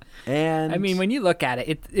 And I mean, when you look at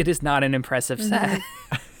it, it is not an impressive set.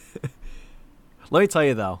 let me tell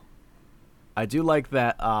you though, I do like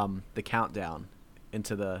that the countdown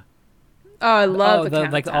into the Oh, I love the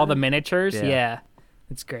like all the countdown. miniatures. Yeah. Yeah.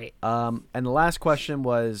 It's great. and the last question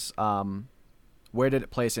was where did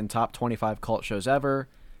it place in top 25 cult shows ever?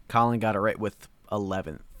 Colin got it right with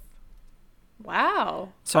 11th. Wow.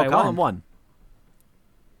 So I Colin won. won.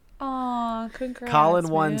 Aw, congrats, Colin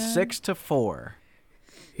won man. 6-4.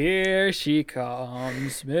 Here she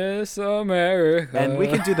comes, Miss America. And we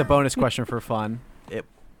can do the bonus question for fun.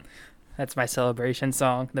 That's my celebration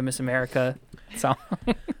song, the Miss America song.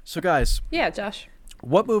 So guys, Yeah, Josh.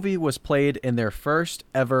 what movie was played in their first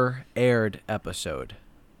ever aired episode?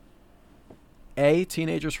 A.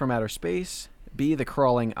 Teenagers from Outer Space. B. The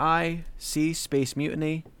Crawling Eye. C. Space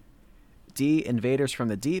Mutiny. D. Invaders from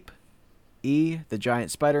the Deep. E. The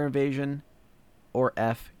Giant Spider Invasion. Or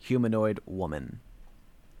F. Humanoid Woman.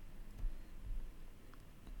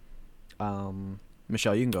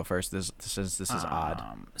 Michelle, you can go first. Since this is odd,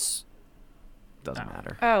 doesn't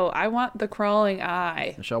matter. Oh, I want the crawling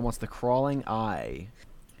eye. Michelle wants The Crawling Eye.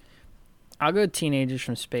 I'll go Teenagers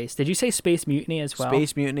from Space. Did you say Space Mutiny as well?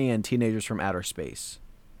 Space Mutiny and Teenagers from Outer Space.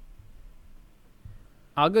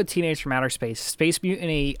 I'll go Teenagers from Outer Space. Space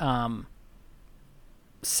Mutiny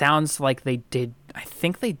sounds like they did. I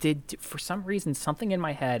think they did, for some reason, something in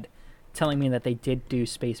my head telling me that they did do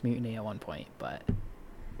Space Mutiny at one point, but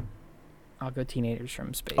I'll go Teenagers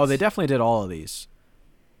from Space. Oh, they definitely did all of these.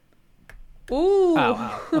 Ooh.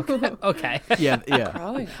 Oh, okay. Okay. Yeah, yeah.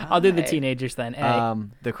 Crawling I'll do the eye. Teenagers then. A.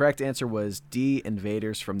 The correct answer was D.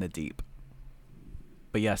 Invaders from the Deep.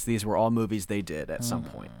 But yes, these were all movies they did at some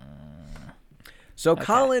point. So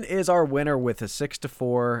Colin is our winner with a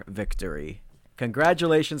 6-4 victory.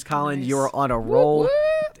 Congratulations, Colin! Nice. You are on a roll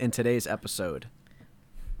in today's episode.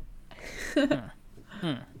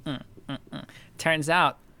 Turns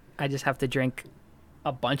out I just have to drink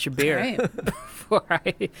a bunch of beer Right. before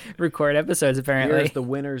I record episodes, apparently. Here's the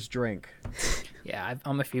winner's drink. Yeah,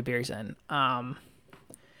 I'm a few beers in.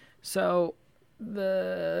 So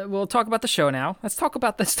we'll talk about the show now. Let's talk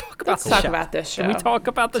about this. Let's the talk show. about this show. Can we talk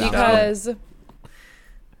about the show? Because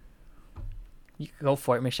You go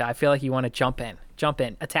for it, Michelle. I feel like you want to jump in,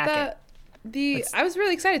 attack it. I was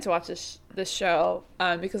really excited to watch this show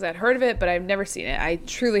because I'd heard of it, but I've never seen it. I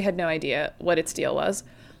truly had no idea what its deal was.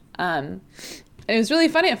 And it was really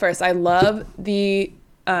funny at first. I love the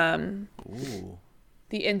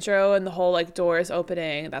intro and the whole like doors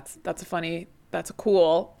opening. That's a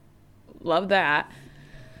cool. Love that.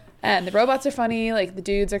 And the robots are funny. Like the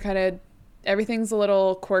dudes are everything's a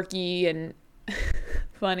little quirky and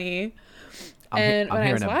funny. I'm And when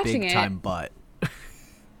I was hearing a watching big it, time butt.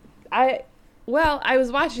 I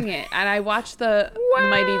was watching it and I watched the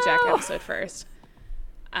Mighty Jack episode first.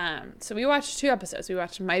 So we watched 2 episodes. We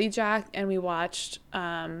watched Mighty Jack and we watched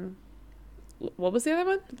what was the other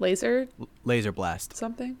one? Laser Blast.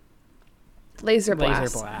 Something? Laser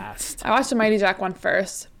Blast. Laser Blast. I watched the Mighty Jack one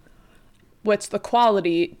first, which the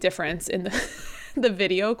quality difference in the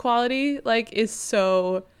video quality like is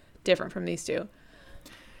so different from these 2.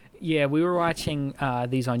 Yeah, we were watching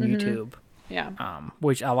these on YouTube. Yeah.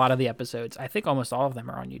 Which a lot of the episodes, I think almost all of them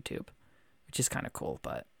are on YouTube, which is kind of cool.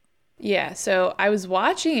 But Yeah, so I was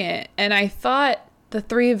watching it and I thought the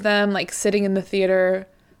 3 of them like sitting in the theater,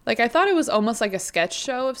 like I thought it was almost like a sketch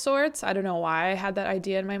show of sorts. I don't know why I had that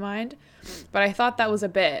idea in my mind, but I thought that was a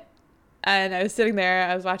bit. And I was sitting there,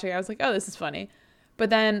 I was watching, I was like, oh, this is funny. But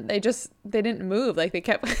then they didn't move. Like they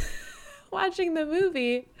kept watching the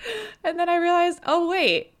movie. And then I realized, oh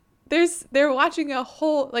wait, they're watching a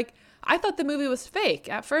whole, like, I thought the movie was fake.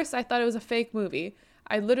 At first I thought it was a fake movie.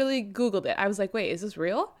 I literally Googled it. I was like, wait, is this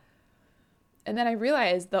real? And then I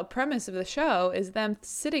realized the premise of the show is them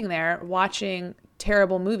sitting there watching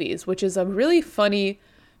terrible movies, which is a really funny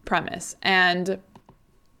premise. And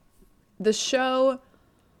the show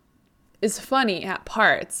is funny at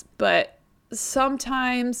parts, but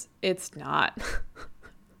sometimes it's not.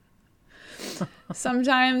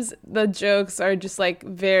 Sometimes the jokes are just like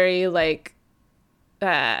very like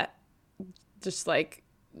just like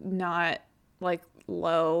not like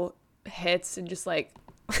low hits and just like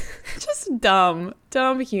just dumb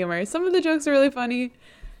humor. Some of the jokes are really funny.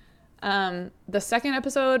 The second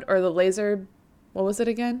episode, or the laser, what was it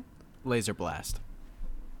again? Laser Blast.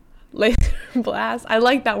 Laser Blast. I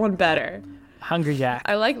like that one better. Hungry Jack.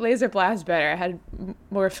 I like Laser Blast better. I had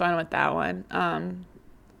more fun with that one.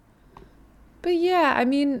 But yeah, I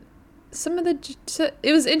mean,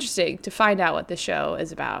 it was interesting to find out what the show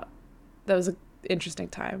is about. That was an interesting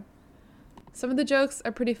time. Some of the jokes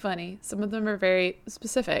are pretty funny. Some of them are very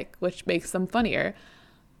specific, which makes them funnier.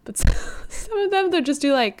 But some of them, they'll just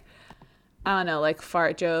do like, I don't know, like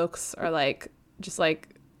fart jokes or like just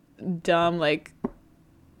like dumb, like,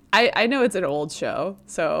 I know it's an old show,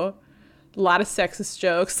 so a lot of sexist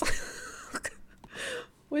jokes,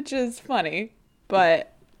 which is funny,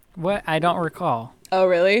 but. What? I don't recall. Oh,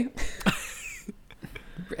 really?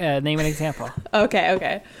 Name an example.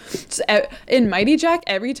 Okay. Just, in Mighty Jack,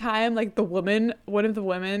 every time like one of the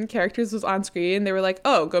women characters was on screen, they were like,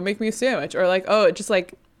 "Oh, go make me a sandwich," or like, "Oh, just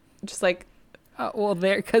like." Well,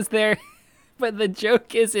 but the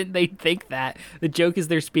joke isn't they think that. The joke is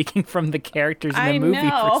they're speaking from the characters in the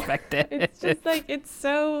movie perspective. It's just like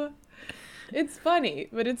it's funny,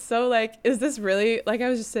 but it's so like, is this really, like I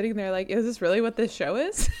was just sitting there like, is this really what this show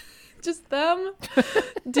is? Just them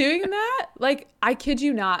doing that? Like, I kid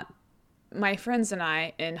you not, my friends and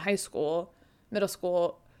I in high school, middle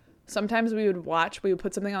school, sometimes we would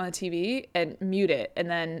put something on the TV and mute it and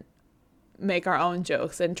then make our own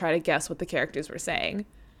jokes and try to guess what the characters were saying.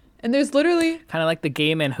 And there's literally kind of like the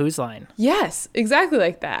game in Whose Line. Yes, exactly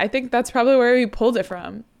like that. I think that's probably where we pulled it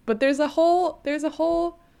from. But there's a whole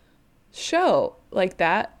show like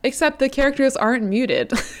that, except the characters aren't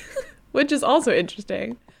muted, which is also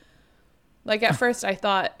interesting. Like at first I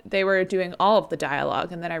thought they were doing all of the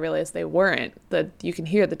dialogue, and then I realized they weren't. That you can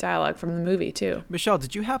hear the dialogue from the movie too. Michelle,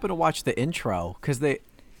 did you happen to watch the intro? Because they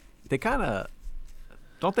kind of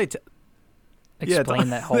don't they explain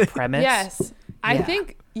that whole premise? Yes, I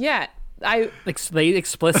think they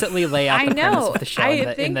explicitly lay out the premise of the show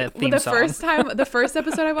in the theme song. The first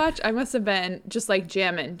episode I watched, I must have been just like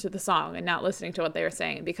jamming to the song and not listening to what they were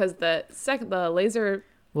saying, because the laser.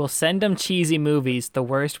 We'll send him cheesy movies, the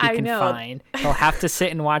worst we can find. He'll have to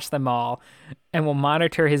sit and watch them all, and we'll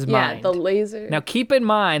monitor his mind. Yeah, the laser. Now keep in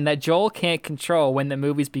mind that Joel can't control when the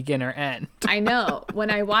movies begin or end. I know. When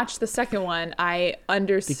I watched the second one, I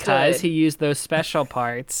understood. Because he used those special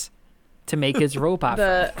parts to make his robot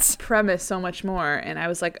friends. Premise so much more, and I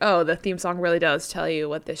was like, oh, the theme song really does tell you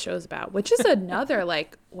what this show's about, which is another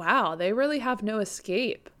like, wow, they really have no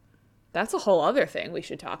escape. That's a whole other thing we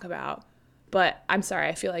should talk about. But I'm sorry,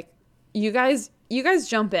 I feel like you guys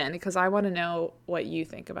jump in, because I want to know what you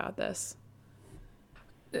think about this.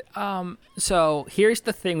 So here's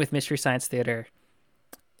the thing with Mystery Science Theater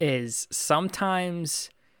is sometimes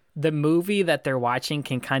the movie that they're watching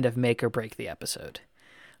can kind of make or break the episode.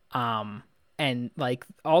 And like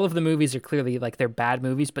all of the movies are clearly like they're bad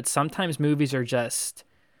movies, but sometimes movies are just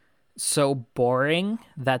so boring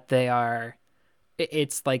that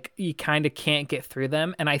it's like you kind of can't get through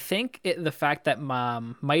them. And I think the fact that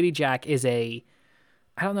Mighty Jack is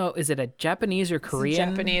I don't know, is it a Japanese or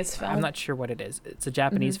Korean? Japanese film. I'm not sure what it is. It's a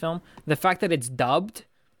Japanese film. The fact that it's dubbed,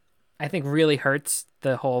 I think really hurts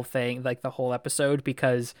the whole thing, like the whole episode,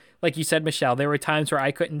 because like you said, Michelle, there were times where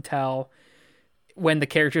I couldn't tell when the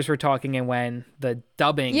characters were talking and when the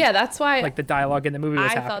dubbing, Yeah, that's why like the dialogue in the movie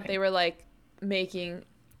was I happening. thought they were like making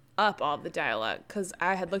up all the dialogue because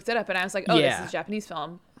I had looked it up and I was like, oh, this Yeah. is a Japanese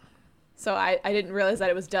film. So I didn't realize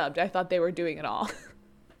that it was dubbed. I thought they were doing it all.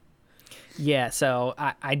 Yeah, so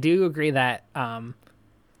I do agree that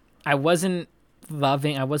I wasn't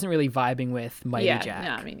really vibing with Mighty Yeah, Jack.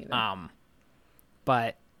 no, me neither.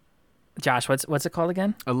 But Josh, what's it called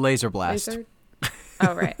again? A laser blast. Laser?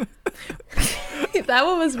 Oh, right. That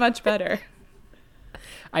one was much better.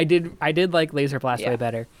 I did like Laser Blast Yeah. way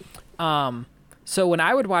better. So when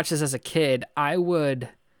I would watch this as a kid, I would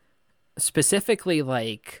specifically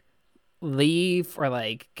like leave or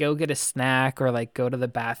like go get a snack or like go to the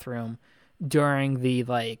bathroom during the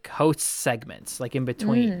like host segments, like in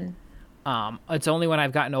between. It's only when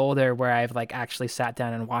I've gotten older where I've like actually sat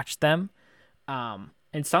down and watched them.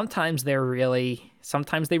 And sometimes they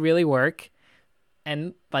really work.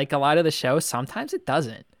 And like a lot of the show, sometimes it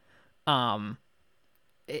doesn't.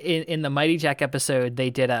 In the Mighty Jack episode, they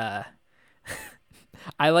did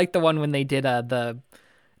I like the one when they did the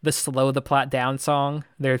slow the plot down song.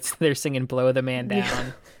 They're singing blow the man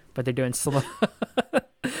down, but they're doing slow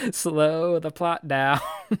the plot down.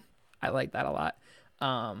 I like that a lot.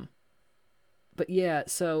 But yeah,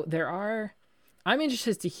 so I'm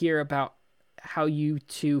interested to hear about how you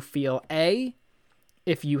two feel. A,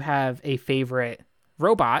 if you have a favorite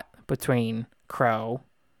robot between Crow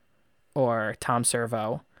or Tom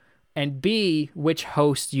Servo, and B, which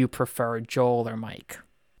host you prefer, Joel or Mike?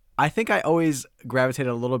 I think I always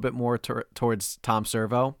gravitated a little bit more towards Tom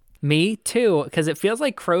Servo. Me too, because it feels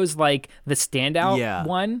like Crow's like the standout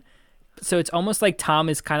one. So it's almost like Tom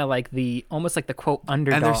is kind of like almost like the quote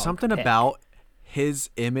underdog. And there's something pick. about his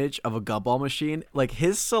image of a gumball machine, like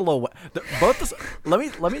his silhouette. Let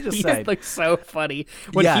me just He say, looks so funny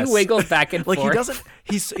when he wiggles back and like forth. he doesn't.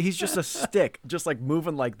 He's just a stick, just like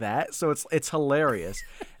moving like that. So it's hilarious.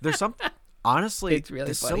 There's some. Honestly, It's really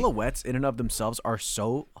the funny. silhouettes in and of themselves are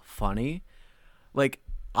so funny. Like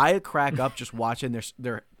I crack up just watching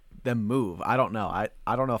them move. I don't know.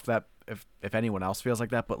 I don't know if anyone else feels like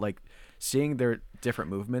that, but like seeing their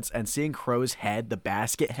different movements and seeing Crow's head, the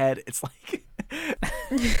basket head, it's like.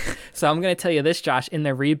 So I'm gonna tell you this, Josh. In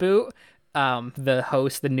the reboot,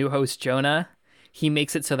 the new host Jonah, he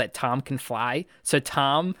makes it so that Tom can fly. So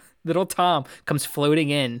little Tom comes floating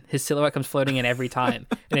in. His silhouette comes floating in every time,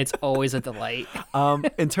 and it's always a delight.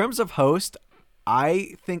 In terms of host,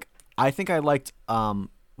 I think I liked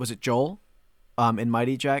was it Joel in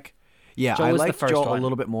Mighty Jack? Yeah, Joel I was the liked first Joel one. a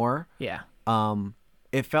little bit more. Yeah.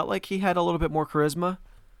 It felt like he had a little bit more charisma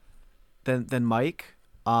than Mike.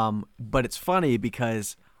 But it's funny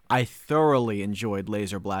because I thoroughly enjoyed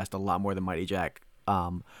Laser Blast a lot more than Mighty Jack.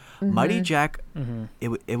 Mighty Jack,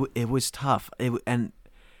 it was tough. And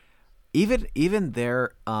even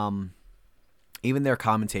their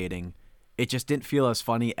commentating, it just didn't feel as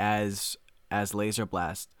funny as Laser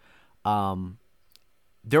Blast.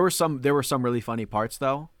 There were some really funny parts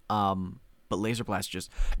though. But Laser Blast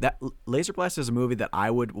Laser Blast is a movie that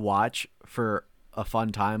I would watch for a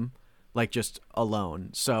fun time, like just alone.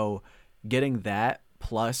 So getting that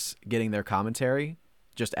plus getting their commentary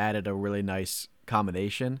just added a really nice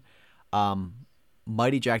combination.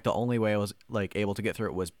 Mighty Jack, the only way I was like able to get through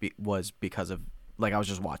it was because of like I was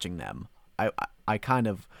just watching them. I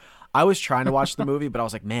was trying to watch the movie, but I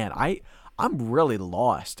was like, man, I'm really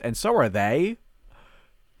lost, and so are they.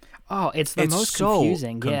 Oh, it's most so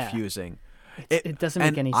confusing. Yeah. confusing. It doesn't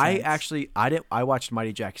make any sense. I watched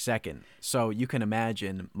Mighty Jack second, so you can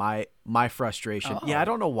imagine my frustration. Oh. Yeah, I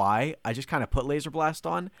don't know why. I just kind of put Laser Blast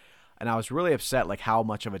on, and I was really upset like how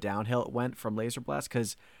much of a downhill it went from Laser Blast,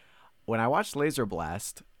 because when I watched Laser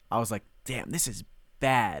Blast, I was like, damn, this is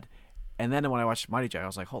bad. And then when I watched Mighty Jack, I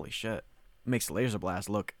was like, holy shit, it makes Laser Blast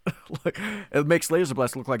look like a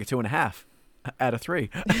 2.5 out of 3.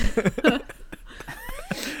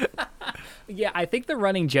 Yeah, I think the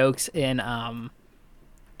running jokes in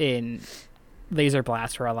Laser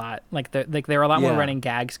Blast were a lot there were a lot more Yeah. running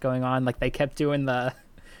gags going on. Like they kept doing the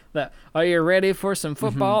 "Are you ready for some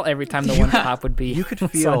football?" every time the one pop would be. You could on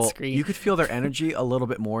feel screen. their energy a little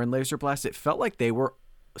bit more in Laser Blast. It felt like they were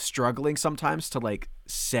struggling sometimes to like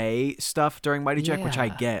say stuff during Mighty Jack, which I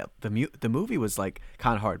Yeah. get. The movie was like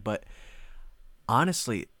kind of hard, but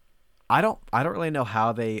honestly, I don't really know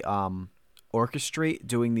how they orchestrate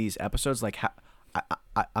doing these episodes. Like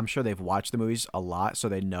I'm sure they've watched the movies a lot, so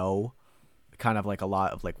they know kind of like a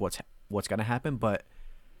lot of like what's gonna happen. But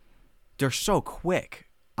they're so quick.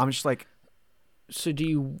 I'm just like, So do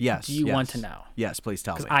you yes. do you yes. want to know? Yes, please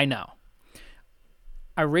tell me. Because I know.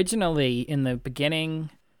 Originally, in the beginning,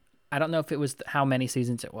 I don't know if it was how many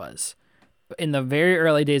seasons it was, but in the very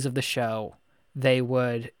early days of the show, they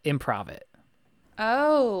would improv it.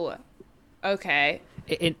 Oh, okay.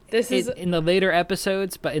 This is in the later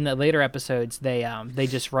episodes, but in the later episodes, they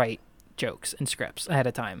just write jokes and scripts ahead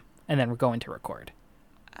of time, and then we're going to record.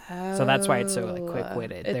 So that's why it's so like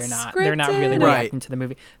quick-witted. It's They're not really scripted. reacting to the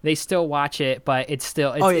movie. They still watch it, but it's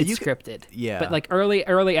still it's scripted. yeah. But like early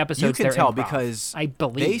episodes, You can they're tell improv, because I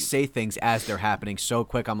believe they say things as they're happening so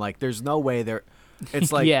quick. I'm like, there's no way they're.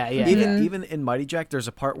 It's like Yeah. even in Mighty Jack, there's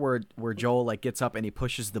a part where Joel like gets up and he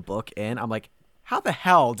pushes the book in. I'm like, how the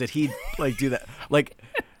hell did he like do that? Like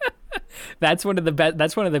that's one of the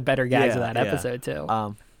better gags of that Yeah. episode too.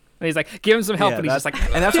 And he's like, give him some help, yeah, and he's just like,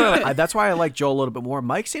 and that's why I like Joel a little bit more.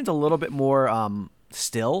 Mike seems a little bit more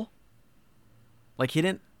still. Like he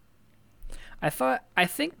didn't. I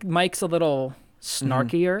think Mike's a little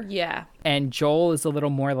snarkier, Yeah. and Joel is a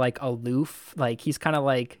little more like aloof. Like he's kind of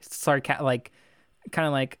like kind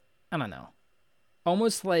of like I don't know,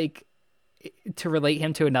 almost like to relate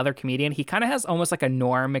him to another comedian. He kind of has almost like a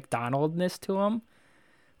Norm Macdonaldness to him,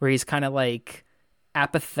 where he's kind of like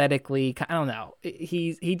apathetically. I don't know.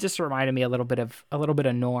 He just reminded me a little bit of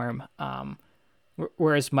Norm.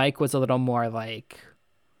 Whereas Mike was a little more like,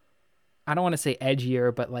 I don't want to say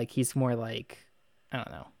edgier, but like he's more like, I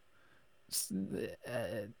don't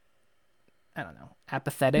know,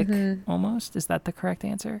 apathetic almost. Is that the correct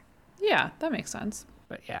answer? Yeah, that makes sense.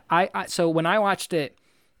 But yeah, I so when I watched it,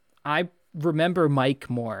 I remember Mike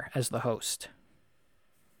more as the host.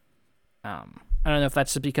 I don't know if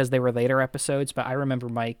that's just because they were later episodes, but I remember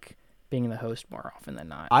Mike being the host more often than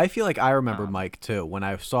not. I feel like I remember Mike too. When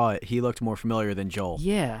I saw it, he looked more familiar than Joel.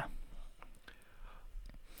 Yeah.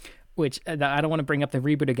 Which I don't want to bring up the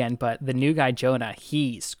reboot again, but the new guy Jonah,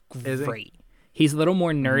 he's great. He's a little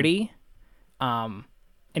more nerdy, and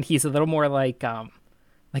he's a little more like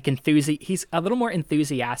He's a little more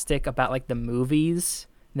enthusiastic about like the movies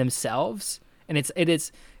themselves, and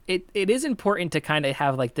it is important to kind of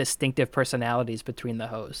have like distinctive personalities between the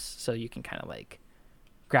hosts, so you can kind of like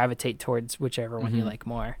gravitate towards whichever one you like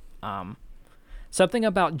more. Something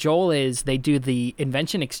about Joel is they do the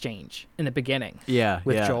invention exchange in the beginning. Yeah,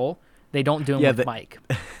 with yeah. Joel, they don't do them with Mike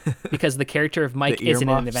because the character of Mike isn't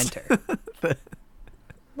an inventor.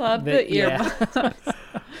 Love the earmuffs.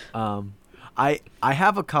 I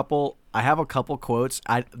have a couple quotes.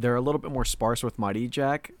 They're a little bit more sparse with Mighty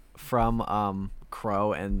Jack from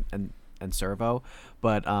Crow and Servo,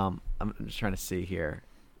 but I'm just trying to see here.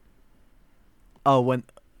 Oh, when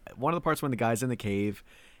one of the parts when the guy's in the cave,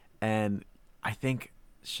 and I think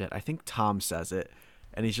Tom says it,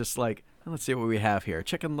 and he's just like, let's see what we have here.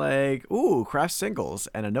 Chicken leg, ooh, Kraft singles,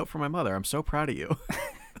 and a note from my mother. I'm so proud of you.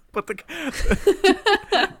 But the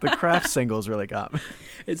Kraft singles really got me.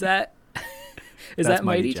 Is that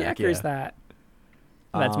Mighty Jack or is that?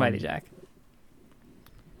 That's Mighty Jack.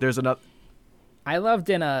 There's another. I loved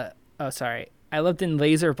in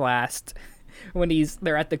Laser Blast when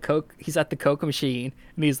they're at the Coke. He's at the Coke machine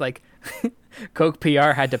and he's like, Coke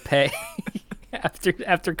PR had to pay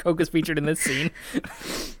after Coke was featured in this scene.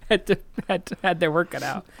 had their work cut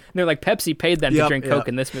out. And they're like, Pepsi paid them to drink Coke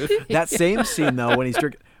in this movie. That same scene though, when he's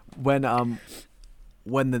drinking, when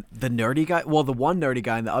the nerdy guy, well, the one nerdy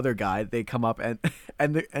guy and the other guy, they come up and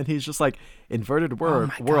he's just like, inverted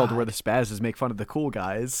world where the spazzes make fun of the cool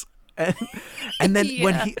guys, and then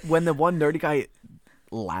when the one nerdy guy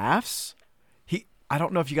laughs, I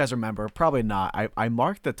don't know if you guys remember, probably not. I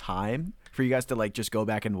marked the time for you guys to like just go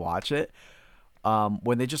back and watch it.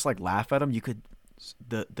 When they just like laugh at him, you could.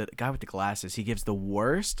 The guy with the glasses, he gives the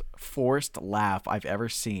worst forced laugh I've ever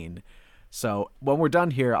seen. So when we're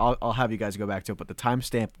done here, I'll have you guys go back to it. But the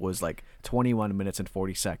timestamp was like 21 minutes and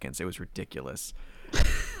 40 seconds. It was ridiculous.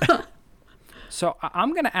 So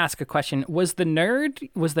I'm gonna ask a question. Was the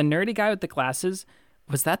nerdy guy with the glasses?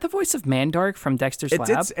 Was that the voice of Mandark from Dexter's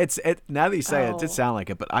Lab? It's now that you say it did sound like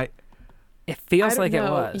it, but it feels like know. it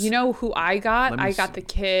was. You know who I got? I got see. the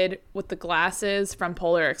kid with the glasses from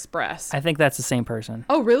Polar Express. I think that's the same person.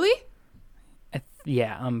 Oh, really?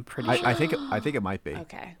 Yeah, I'm pretty sure. I think it might be.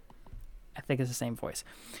 Okay. I think it's the same voice.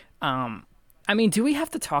 I mean, do we have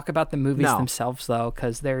to talk about the movies No. themselves though?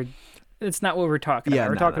 Because it's not what we're talking about.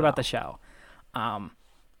 We're talking about the show.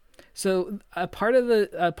 So a part of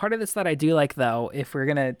this that I do like though, if we're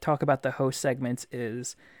gonna talk about the host segments,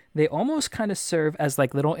 is they almost kind of serve as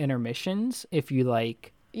like little intermissions. If you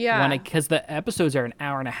like, because the episodes are an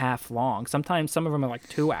hour and a half long. Sometimes some of them are like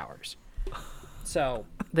 2 hours. So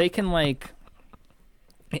they can like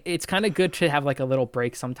It's kind of good to have like a little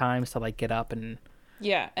break sometimes to like get up and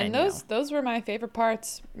Yeah, and And, those were my favorite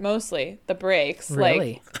parts mostly, the breaks.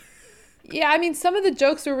 really. Like, yeah, I mean some of the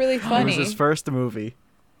jokes were really It was funny. his first movie.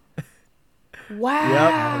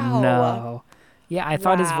 Wow. No. Yeah, I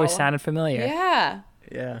thought his voice Wow. sounded familiar. Yeah.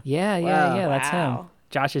 Yeah. Yeah, Wow. that's him. Wow.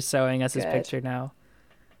 Josh is showing us his Good. picture now.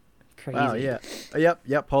 Crazy. Wow. Yeah.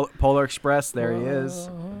 Yep. Polar Express. There he is.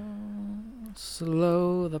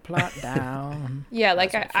 Slow the plot down. Yeah,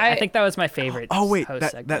 like I think that was my favorite. Oh wait, host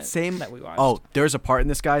that segment same. that we watched. Oh, there's a part in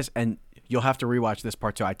this, guys, and you'll have to rewatch this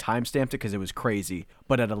part too. I timestamped it because it was crazy.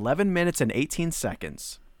 But at 11 minutes and 18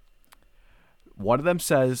 seconds, one of them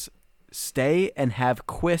says, "Stay and have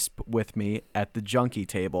Quisp with me at the junkie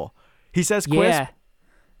table." He says Quisp. yeah.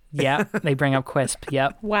 Yeah, they bring up Quisp.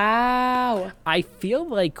 Yep. wow. I feel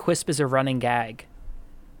like Quisp is a running gag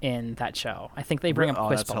in that show. I think they bring up Oh,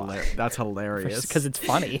 Quisp a lot that's hilarious. because it's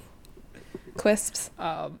funny. Quisps.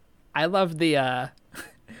 I love the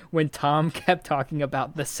when Tom kept talking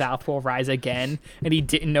about the South will rise again and he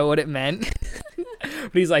didn't know what it meant.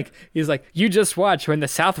 But he's like, you just watch when the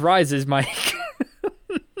South rises, Mike.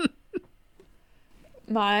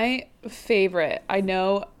 My favorite, I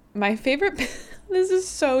know my favorite, this is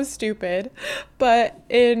so stupid, but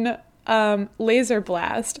in Laser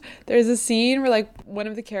Blast, there's a scene where like one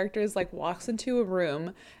of the characters like walks into a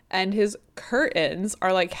room and his curtains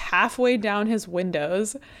are like halfway down his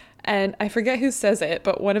windows. And I forget who says it,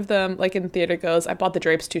 but one of them, like in the theater, goes, "I bought the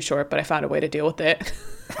drapes too short, but I found a way to deal with it."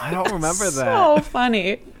 I don't remember that. So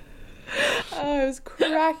funny. Oh, I was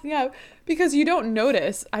cracking up because you don't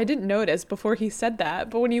notice. I didn't notice before he said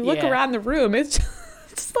that, but when you look Yeah. around the room, it's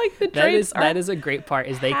just like the drapes that is a great part.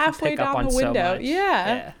 Is they can halfway pick up down on the so window. much.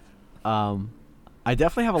 Yeah. I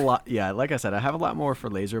definitely have a lot. Yeah, like I said, I have a lot more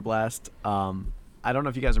for Laser Blast. I don't know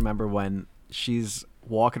if you guys remember when she's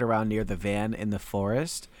walking around near the van in the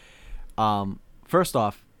forest. First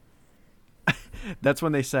off, that's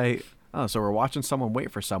when they say, "Oh, so we're watching someone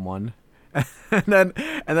wait for someone," and then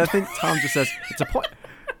I think Tom just says, "It's a point.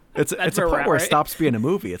 It's a That's point right, where it right? stops being a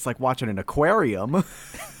movie. It's like watching an aquarium."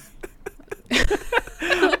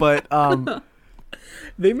 But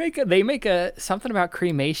They make a something about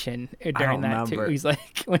cremation during don't that too. remember. He's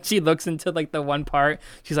like when she looks into like the one part,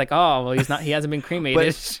 she's like, "Oh, well, he hasn't been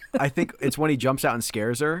cremated." But I think it's when he jumps out and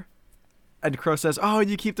scares her, and Crow says, "Oh,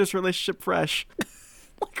 you keep this relationship fresh."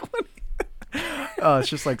 Like, what? Oh, it's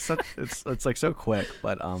just like such. It's like so quick,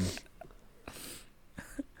 but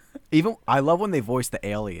even I love when they voice the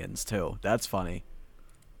aliens too. That's funny.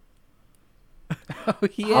 Oh I'm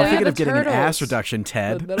yeah, thinking the of getting an ass turtles. reduction, the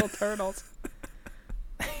Ted. little turtles.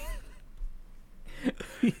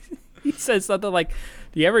 He says something like,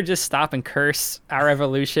 "Do you ever just stop and curse our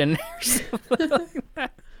evolution?" or something like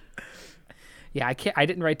that. Yeah, I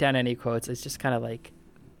didn't write down any quotes. It's just kind of like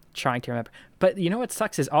trying to remember. But you know what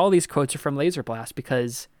sucks is all these quotes are from Laser Blast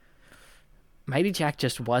because Mighty Jack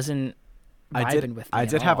just wasn't vibing with me. I at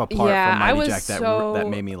did have a all. part Yeah, from I Mighty was Jack so- that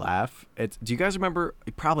made me laugh. Do you guys remember?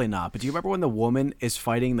 Probably not. But do you remember when the woman is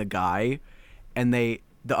fighting the guy, and the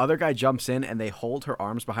other guy jumps in and they hold her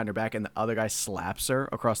arms behind her back, and the other guy slaps her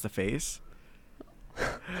across the face?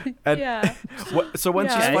 And Yeah. so when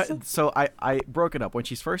Yeah. she's so I broke it up when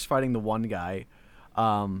she's first fighting the one guy.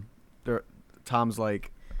 Tom's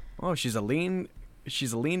like, "Oh, she's a lean,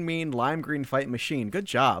 mean lime green fight machine. Good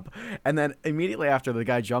job." And then immediately after, the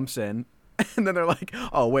guy jumps in, and then they're like,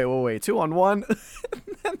 "Oh, wait, 2-on-1."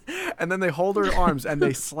 And then they hold her arms and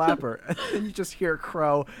they slap her, and then you just hear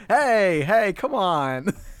Crow, "Hey, come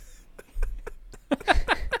on."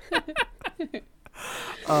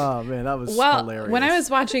 Oh man, that was Well, hilarious. when I was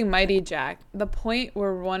watching Mighty Jack, the point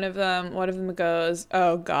where one of them goes,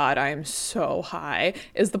 "Oh God, I am so high,"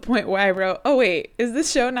 is the point where I wrote, "Oh wait, is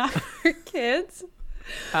this show not for kids?"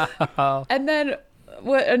 Oh. And then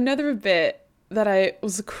another bit that I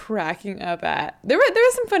was cracking up at. There were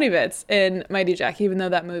some funny bits in Mighty Jack, even though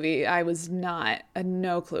that movie I had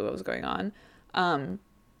no clue what was going on.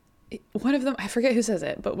 One of them, I forget who says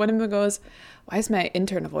it, but one of them goes, "Why is my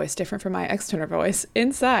internal voice different from my external voice?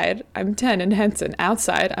 Inside, I'm 10 and Henson.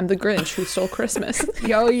 Outside, I'm the Grinch who stole Christmas."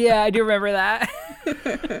 Oh yeah, I do remember that.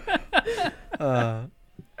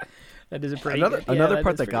 That is a pretty good. Yeah, another that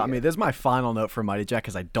part is that pretty got me. good. This is my final note for Mighty Jack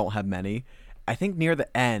because I don't have many. I think near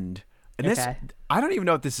the end, and this Okay. I don't even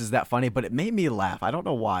know if this is that funny, but it made me laugh. I don't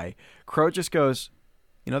know why. Crow just goes,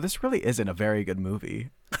 "This really isn't a very good movie."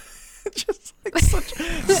 Just like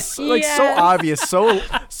so Yeah. obvious, so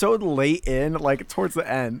late in, like towards the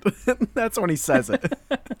end. That's when he says it.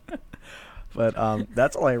 But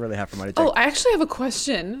that's all I really have for Mighty Jack. Oh, I actually have a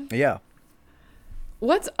question. Yeah.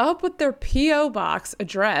 What's up with their P.O. box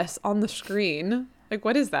address on the screen? Like,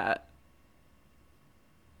 what is that?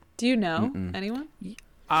 Do you know Mm-mm. anyone?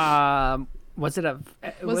 Was it a?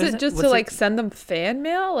 Was it just to like send them fan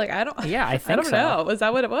mail? Like, I don't. Yeah, I I think don't so. know. Was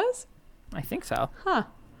that what it was? I think so. Huh.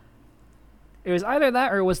 It was either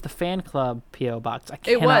that or it was the fan club PO box. I It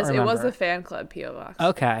cannot was. remember. It was the fan club PO box.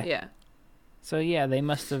 Okay. Yeah. So yeah, they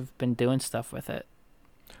must have been doing stuff with it.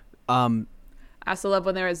 I also love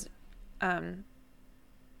when there was. Go ahead.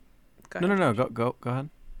 No. Go ahead.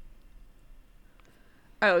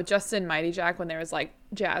 Oh, just in Mighty Jack when there was like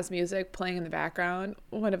jazz music playing in the background.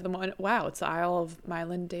 One of them went, "Wow, it's the Isle of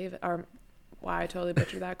Milan Davis." Or, wow, I totally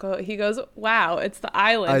butchered that quote. He goes, "Wow, it's the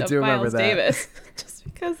island I of do remember Miles that. Davis." Just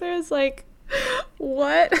because there's like,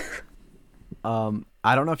 what?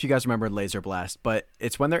 I don't know if you guys remember Laser Blast, but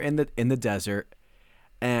it's when they're in the desert,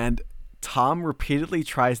 and Tom repeatedly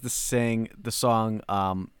tries to sing the song.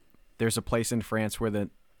 There's a place in France where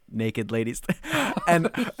the naked ladies, and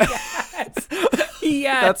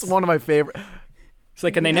Yes. that's one of my favorite. It's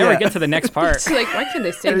like, and they never Yeah. get to the next part. It's like, why can't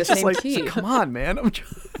they sing And the it's just same like, key? come on, man.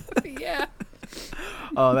 Yeah.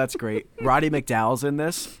 Oh, that's great. Roddy McDowell's in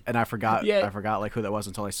this, and I forgot Yeah. like who that was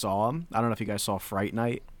until I saw him. I don't know if you guys saw Fright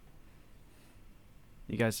Night.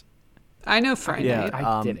 You guys, I know Friday Yeah. Night. I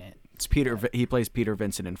Um, didn't. it's Peter. He plays Peter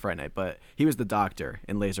Vincent in Fright Night, but he was the doctor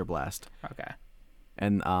in Laser Blast. Okay.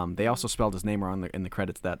 And they also spelled his name wrong in the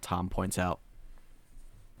credits that Tom points out.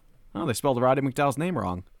 Oh, they spelled Roddy McDowell's name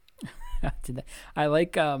wrong. Did that. I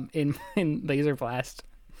like in Laser Blast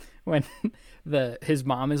when his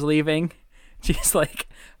mom is leaving. She's like,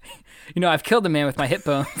 I've killed a man with my hip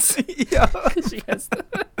bones. Yeah. She has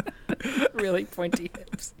really pointy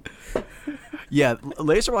hips. Yeah,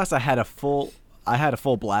 Laser Blast I had a full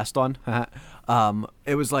blast on.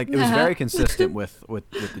 It was very consistent with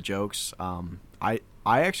the jokes. I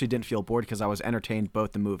actually didn't feel bored because I was entertained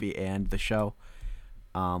both the movie and the show.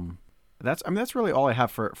 That's really all I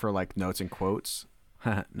have for like notes and quotes.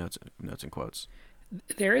 notes and quotes.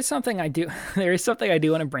 There is something I do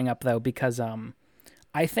want to bring up though, because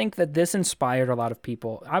I think that this inspired a lot of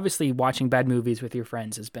people. Obviously, watching bad movies with your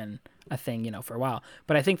friends has been a thing, for a while.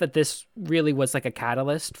 But I think that this really was like a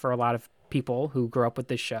catalyst for a lot of people who grew up with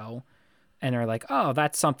this show and are like, oh,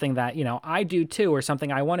 that's something that, I do too, or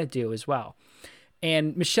something I want to do as well.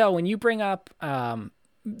 And Michelle, when you bring up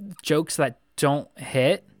jokes that don't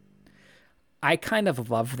hit, I kind of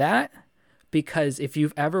love that. Because if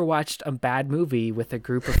you've ever watched a bad movie with a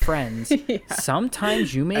group of friends,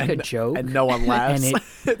 sometimes you make a joke and no one laughs. and It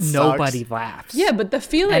sucks. nobody laughs. Yeah, but the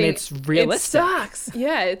feeling, And it's realistic. It sucks.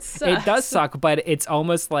 Yeah, it sucks. It does suck, but it's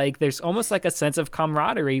almost like there's almost like a sense of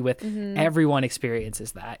camaraderie with everyone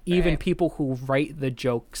experiences that. Even Right. people who write the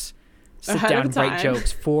jokes, sit Ahead down of and write time.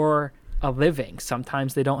 jokes for a living.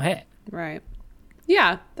 Sometimes they don't hit. Right.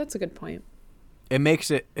 Yeah, that's a good point.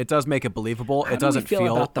 It does make it believable. How It do we doesn't feel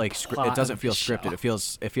feel about the like plot it doesn't of feel the scripted.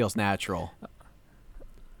 show? It feels natural.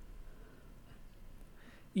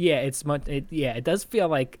 Yeah, it does feel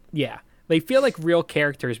like they feel like real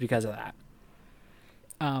characters because of that.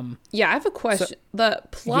 Yeah, I have a question. The go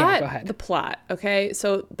plot, ahead. okay?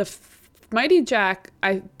 So Mighty Jack,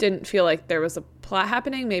 I didn't feel like there was a plot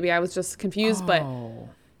happening. Maybe I was just confused, but I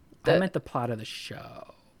the- meant the plot of the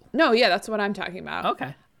show. no, yeah, that's what I'm talking about.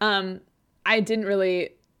 Okay. I didn't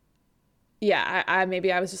really, I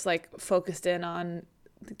maybe I was just like focused in on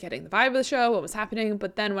getting the vibe of the show, what was happening.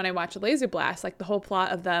 But then when I watched Laser Blast, like the whole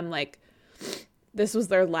plot of them, like this was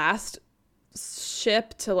their last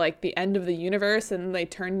ship to like the end of the universe, and they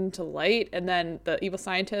turned into light, and then the evil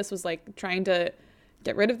scientist was like trying to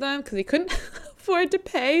get rid of them because he couldn't afford to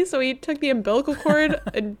pay, so he took the umbilical cord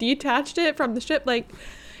and detached it from the ship. Like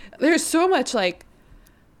there's so much like,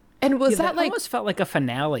 and was that like almost felt like a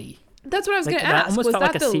finale? that's what I was Like, going to that ask. almost Was felt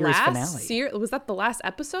that like a the series last finale. was that the last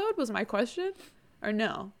episode? Was my question, or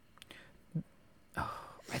no?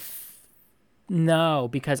 No,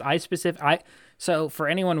 because so for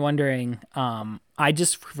anyone wondering, I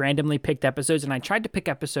just randomly picked episodes, and I tried to pick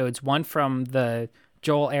episodes, one from the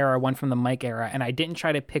Joel era, one from the Mike era, and I didn't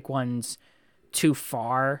try to pick ones too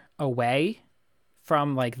far away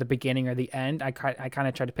from like the beginning or the end. I kind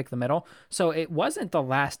of tried to pick the middle. So it wasn't the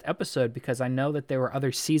last episode because I know that there were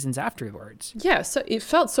other seasons afterwards. Yeah, so it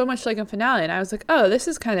felt so much like a finale, and I was like, oh, this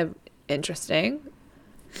is kind of interesting,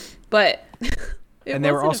 but it And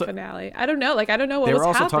they were wasn't also- a finale. I don't know. Like I don't know what They was were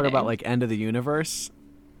also happening. talking about like end of the universe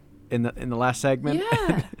in the last segment.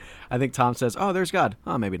 Yeah. I think Tom says, "Oh, there's God."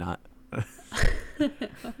 Oh, maybe not.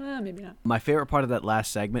 Maybe not. My favorite part of that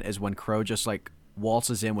last segment is when Crow just like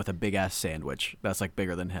waltzes in with a big ass sandwich that's like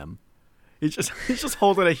bigger than him. He's just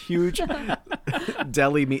holding a huge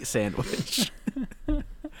deli meat sandwich.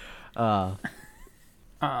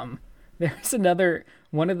 There's another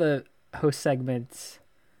one of the host segments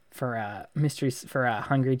for mysteries for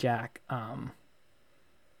Hungry Jack.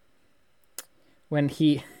 When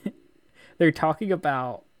they're talking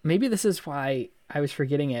about, maybe this is why I was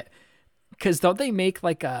forgetting it, because don't they make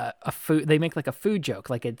like a food? They make like a food joke,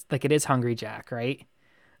 like it is Hungry Jack, right?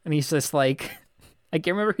 And he's just like, I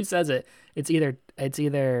can't remember who says it. It's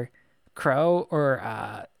either Crow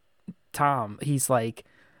or Tom. He's like,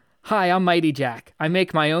 "Hi, I'm Mighty Jack. I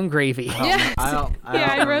make my own gravy." Yeah,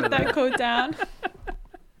 I wrote that quote down.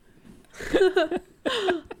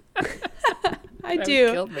 I That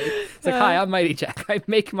do. killed me. It's like, "Hi, I'm Mighty Jack. I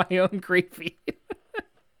make my own gravy."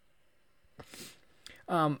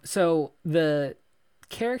 So the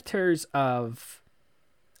characters of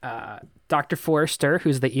Dr. Forrester,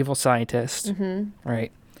 who's the evil scientist,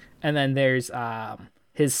 right? And then there's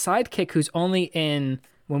his sidekick, who's only in,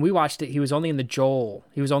 when we watched it, he was only in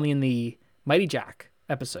the Mighty Jack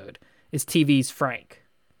episode, is TV's Frank.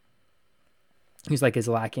 He's like his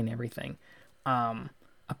lackey and everything.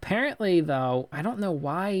 Apparently, though, I don't know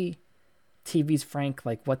why TV's Frank,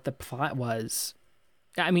 like what the plot was.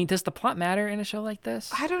 I mean, does the plot matter in a show like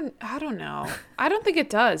this? I don't know. I don't think it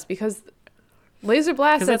does, because Laser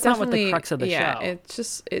Blast, Because that's not what the crux of the show. It's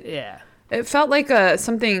just Yeah. It felt like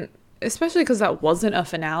something, especially because that wasn't a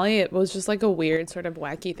finale. It was just like a weird sort of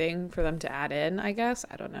wacky thing for them to add in, I guess.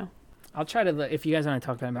 I don't know. I'll try to look, if you guys want to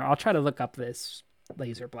talk about it more, I'll try to look up this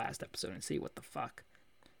Laser Blast episode and see what the fuck.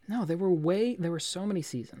 No, there were so many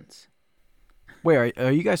seasons. Wait,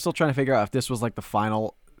 are you guys still trying to figure out if this was like the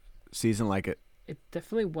final season, like it, It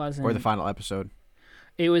definitely wasn't. or the final episode?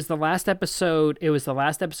 It was the last episode. It was the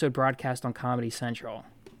last episode broadcast on Comedy Central.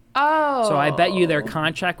 Oh. So I bet you their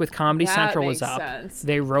contract with Comedy That Central was makes up. sense.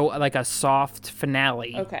 They wrote like a soft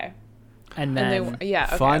finale. Okay. And And then they, yeah,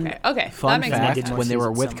 okay, Fun, okay. fun That makes fact, sense. sense. when they were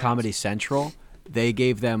Seasons with somewhere Comedy else. Central, they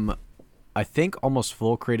gave them, I think, almost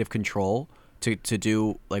full creative control to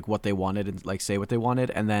do like what they wanted and like say what they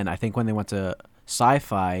wanted. And then I think when they went to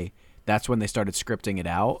Sci-Fi, that's when they started scripting it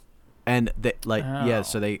out. And they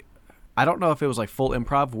so they, I don't know if it was like full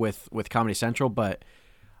improv with Comedy Central, but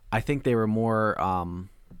I think they were more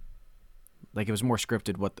like it was more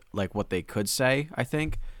scripted what they could say. I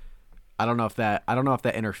think. I don't know if that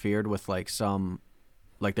interfered with like some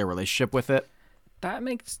like their relationship with it. that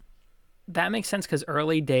makes sense, because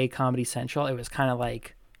early day Comedy Central, it was kind of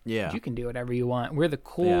like, Yeah. you can do whatever you want. We're the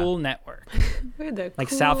cool network. We're the Like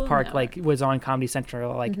cool South Park, network. like was on Comedy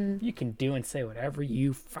Central. Like you can do and say whatever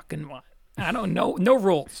you fucking want. I don't know, no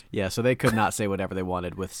rules. Yeah, so they could not say whatever they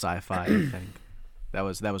wanted with Sci-Fi, I think. That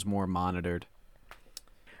was more monitored.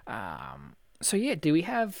 So yeah, do we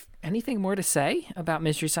have anything more to say about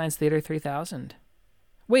Mystery Science Theater 3000?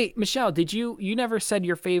 Wait, Michelle, you never said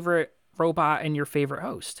your favorite robot and your favorite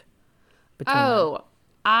host? Between them. Oh,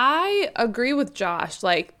 I agree with Josh.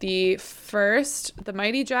 Like the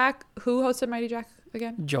Mighty Jack, who hosted Mighty Jack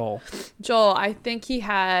again? Joel. Joel, I think he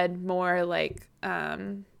had more like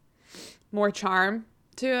more charm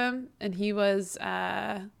to him, and he was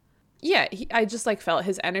I just like felt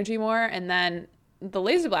his energy more. And then the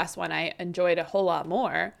Laser Blast one I enjoyed a whole lot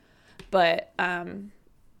more. But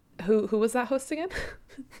who was that host again?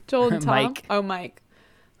 Joel and Tom? Mike. Oh, Mike.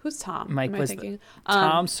 Who's Tom? Mike Am I was thinking?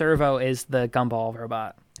 Tom Servo is the gumball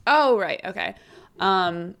robot. Oh, right. Okay.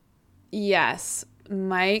 Yes.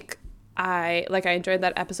 Mike, I enjoyed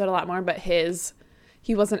that episode a lot more, but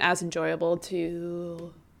he wasn't as enjoyable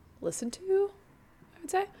to listen to, I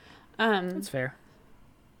would say. That's fair.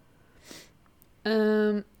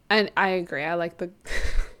 And I agree. I like the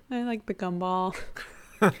gumball.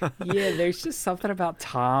 Yeah, there's just something about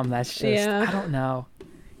Tom that's just, Yeah. I don't know.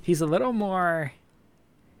 He's a little more,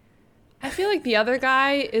 I feel like the other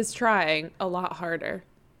guy is trying a lot harder.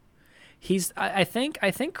 I think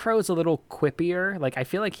Crow's a little quippier. Like, I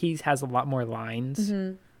feel like he has a lot more lines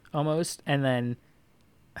almost. And then,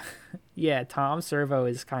 yeah, Tom Servo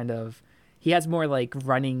is kind of, he has more like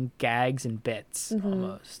running gags and bits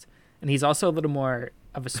almost. And he's also a little more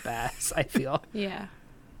of a spaz, I feel. Yeah.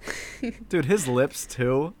 Dude, his lips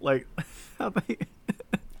too. Like how they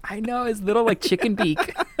I know, his little like chicken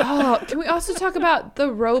beak. Oh, can we also talk about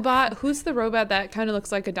the robot? Who's the robot that kind of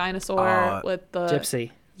looks like a dinosaur with the Gypsy.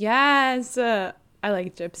 Yes, I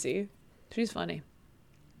like Gypsy. She's funny.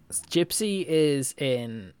 Gypsy is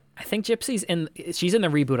in, I think she's in the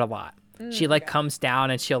reboot a lot. She like comes down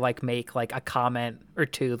and she'll like make like a comment or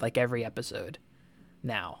two like every episode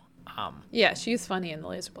now. Yeah, she's funny in the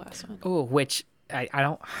Laser Blast one. Oh, which I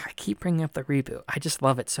keep bringing up the reboot. I just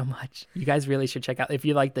love it so much. You guys really should check out, if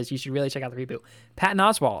you like this, you should really check out the reboot. Patton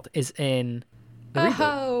Oswalt is in The reboot.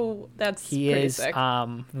 Oh, that's He pretty is sick.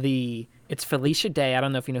 it's Felicia Day. I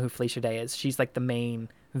don't know if you know who Felicia Day is. She's like the main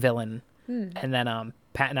villain. And then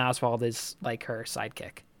Patton Oswalt is like her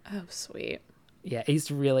sidekick. Oh, sweet. Yeah, it's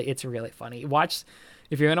really funny. Watch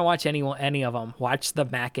if you're gonna watch any of them, watch the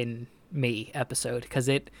Mac and Me episode because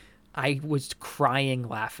I was crying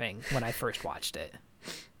laughing when I first watched it.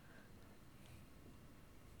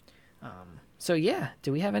 So yeah,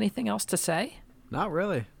 do we have anything else to say? Not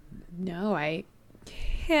really. No, I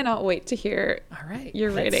cannot wait to hear All right,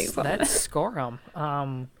 your ratings on Let's this. score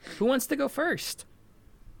them. Who wants to go first?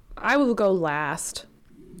 I will go last.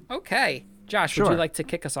 Okay, Josh, would Sure. you like to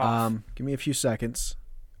kick us off? Give me a few seconds.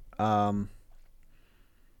 Think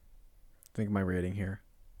of my rating here.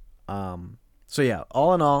 So yeah,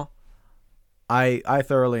 all in all, I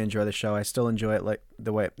thoroughly enjoy the show. I still enjoy it like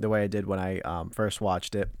the way I did when I first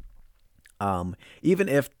watched it. Even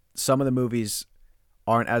if some of the movies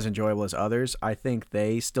aren't as enjoyable as others, I think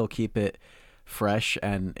they still keep it fresh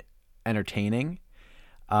and entertaining.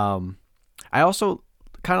 I also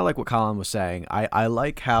kind of like what Colin was saying. I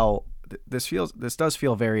like how this does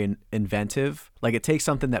feel very inventive. Like it takes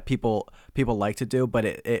something that people like to do, but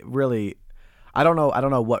it really, I don't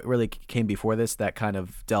know what really came before this that kind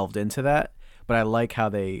of delved into that, but I like how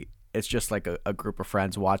it's just like a group of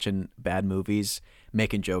friends watching bad movies,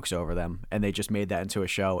 making jokes over them, and they just made that into a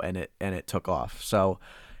show, and it took off. So,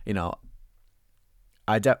 you know,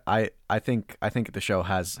 I think the show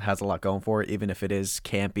has a lot going for it, even if it is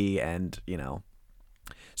campy and, you know.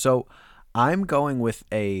 So I'm going with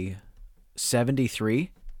a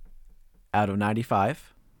 73 out of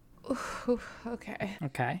 95. Okay.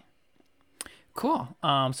 Okay. Cool.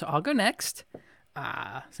 So I'll go next,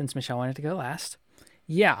 since Michelle wanted to go last.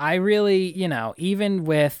 Yeah, I really, even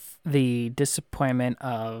with the disappointment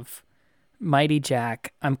of Mighty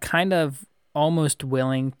Jack, I'm kind of almost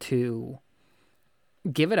willing to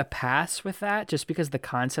give it a pass with that just because the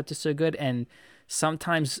concept is so good. And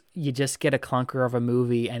sometimes you just get a clunker of a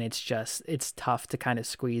movie and it's tough to kind of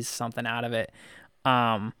squeeze something out of it.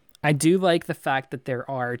 I do like the fact that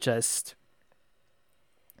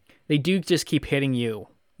they do just keep hitting you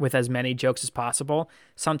with as many jokes as possible.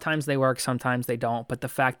 Sometimes they work, sometimes they don't. But the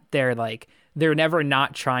fact they're never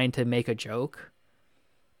not trying to make a joke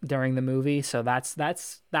during the movie. So that's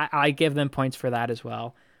that. I give them points for that as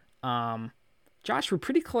well. Josh, we're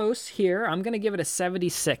pretty close here. I'm going to give it a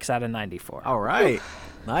 76 out of 94. All right.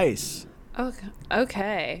 Nice.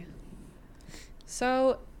 Okay.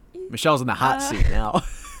 So, Michelle's in the hot seat now.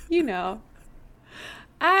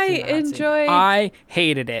 I enjoyed. I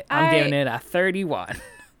hated it. I'm giving it a 31.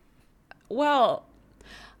 Well,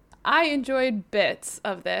 I enjoyed bits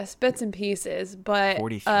and pieces, but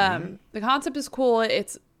 43? The concept is cool.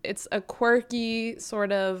 It's a quirky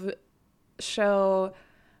sort of show,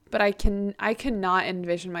 but I cannot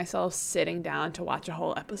envision myself sitting down to watch a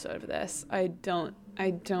whole episode of this. I don't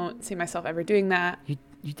see myself ever doing that. You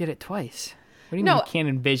did it twice. What do you mean you can't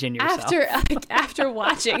envision yourself? After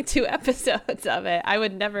watching 2 episodes of it, I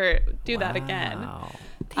would never do that again. Wow.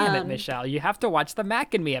 Damn it, Michelle. You have to watch the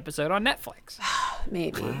Mac and Me episode on Netflix.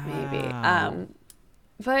 Maybe. Wow.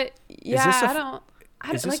 But yeah,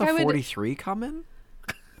 Is this a 43 coming?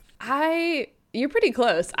 You're pretty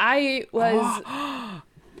close. I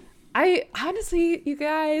honestly, you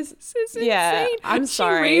guys, This is yeah, insane. I'm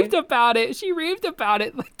sorry. She raved about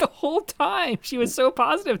it like the whole time. She was so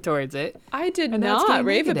positive towards it. I did And that's not getting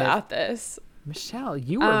rave negative. about this. Michelle,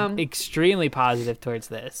 you were extremely positive towards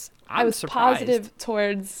this. I was surprised. positive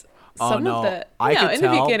towards Oh, some no. of the. I could in the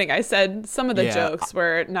tell. beginning, I said some of the Yeah. jokes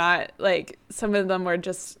were not like some of them were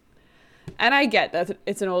just. And I get that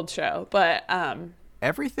it's an old show, but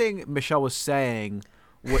Everything Michelle was saying,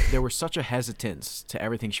 there was such a hesitance to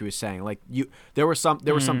everything she was saying. Like there was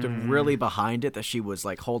something really behind it that she was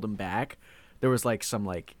like holding back. There was like some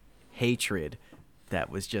like hatred that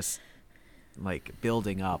was just like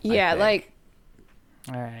building up. I yeah, think. like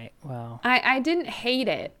All right. Well, I didn't hate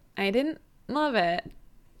it. I didn't love it.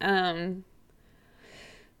 Did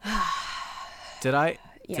I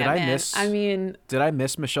man. Did I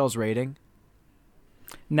miss Michelle's rating?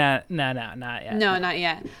 no, not yet. No, not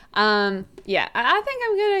yet. Yeah, I think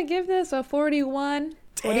I'm gonna give this a 41.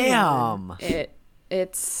 Damn.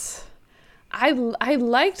 It's I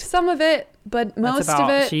liked some of it, but most That's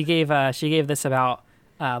about, of it. She gave this about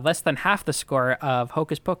less than half the score of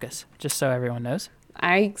Hocus Pocus. Just so everyone knows.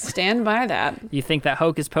 I stand by that. You think that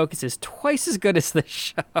Hocus Pocus is twice as good as this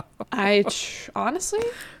show? Honestly,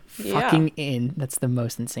 yeah. Fucking that's the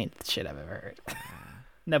most insane shit I've ever heard.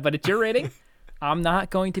 No, but it's your rating. I'm not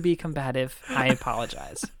going to be combative. I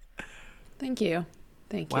apologize. Thank you.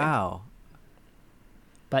 Wow.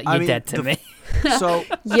 but you're dead to me. So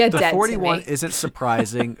Yeah, the dead to 41 me. isn't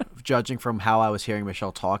surprising, judging from how I was hearing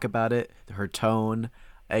Michelle talk about it, her tone.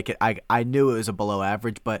 I knew it was a below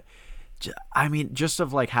average, but I mean, just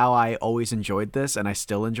of like how I always enjoyed this, and I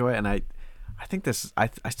still enjoy it, and I think this, I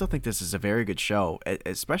still think this is a very good show,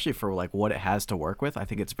 especially for like what it has to work with. I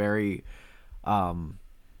think it's very,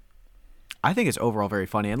 I think it's overall very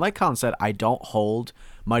funny. And like Colin said, I don't hold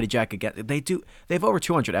Mighty Jack against. They have over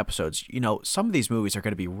 200 episodes. You know, some of these movies are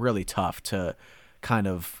going to be really tough to kind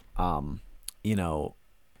of, you know,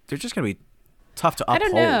 they're just going to be tough to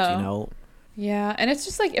uphold, you know. Yeah, and it's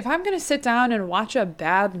just like, if I'm going to sit down and watch a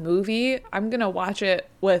bad movie, I'm going to watch it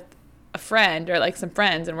with a friend or like some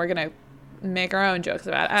friends, and we're going to make our own jokes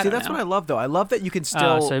about it. I don't that's know. what I love, though. I love that you can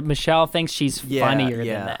still. So Michelle thinks she's funnier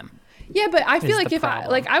than them. Yeah, but I feel is like the if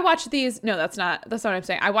problem. I watch these, no, that's not what I'm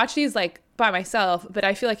saying. I watch these like by myself, but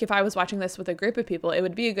I feel like if I was watching this with a group of people, it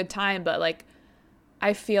would be a good time, but like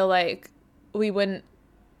I feel like we wouldn't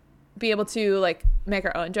be able to like make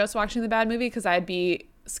our own jokes watching the bad movie, because I'd be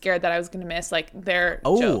scared that I was going to miss like their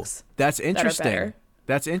jokes. That's that are interesting. better.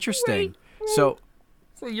 That's interesting. So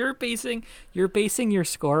you're basing your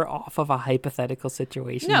score off of a hypothetical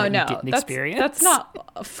situation No, that no, you didn't experience. that's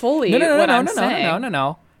not fully no, what I'm saying.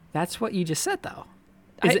 No. That's what you just said, though.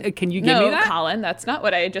 Can you give no, me that? Colin, that's not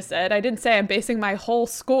what I just said. I didn't say I'm basing my whole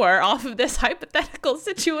score off of this hypothetical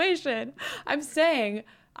situation. I'm saying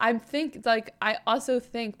I also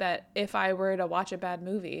think that if I were to watch a bad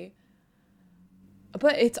movie,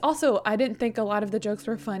 but it's also, I didn't think a lot of the jokes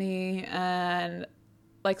were funny, and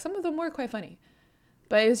like some of them were quite funny,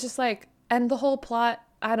 but it was just like, and the whole plot,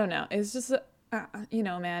 I don't know. It's just, you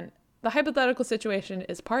know, man, the hypothetical situation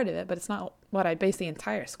is part of it, but it's not what I base the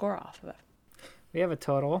entire score off of. We have a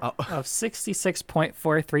total of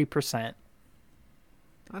 66.43%.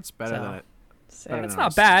 that's better than it. better It's than I not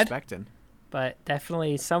was bad. expecting. But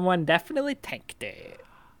someone definitely tanked it.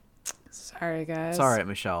 Sorry, guys. It's all right,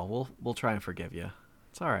 Michelle. We'll try and forgive you.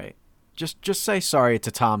 It's all right. Just say sorry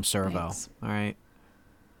to Tom Servo. Thanks. All right.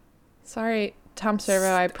 Sorry, Tom Servo.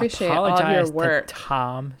 I appreciate all of Apologize your work. to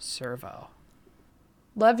Tom Servo.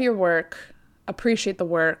 Love your work. Appreciate the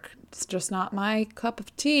work. It's just not my cup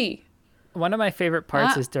of tea. One of my favorite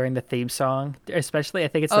parts is during the theme song, especially I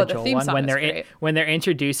think it's Oh, the the Joel theme one song when is they're great. when they're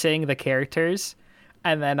introducing the characters,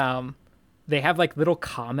 and then they have like little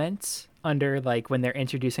comments under like when they're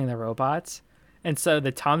introducing the robots, and so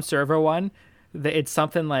the Tom Servo one, it's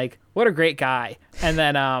something like "What a great guy," and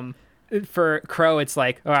then for Crow it's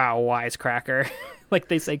like "Wow, wisecracker," like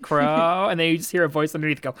they say Crow, and then you just hear a voice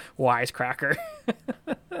underneath go "Wisecracker."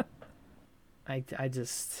 I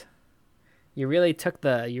just. You really took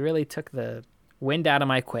the wind out of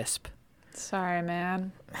my quisp. Sorry,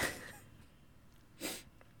 man.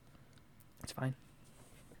 It's fine.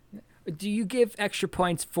 Do you give extra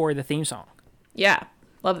points for the theme song? Yeah,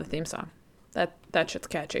 love the theme song. That shit's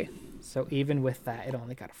catchy. So even with that, it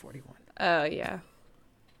only got a 41. Oh yeah.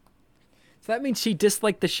 So that means she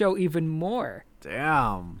disliked the show even more.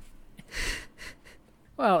 Damn.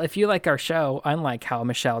 Well, if you like our show, unlike how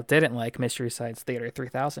Michelle didn't like Mystery Science Theater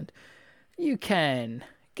 3000, you can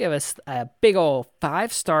give us a big ol'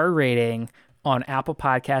 5-star rating on Apple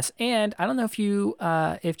Podcasts. And I don't know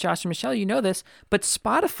if Josh and Michelle, you know this, but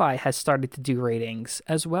Spotify has started to do ratings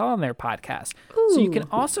as well on their podcast. So you can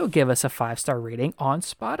also give us a 5-star rating on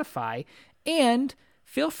Spotify, and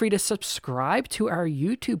feel free to subscribe to our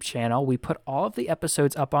YouTube channel. We put all of the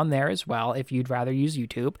episodes up on there as well if you'd rather use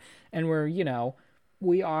YouTube. And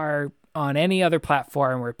we are on any other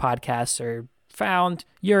platform where podcasts are found.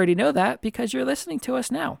 You already know that because you're listening to us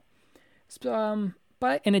now.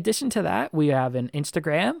 But in addition to that, we have an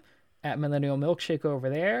Instagram at Millennial Milkshake over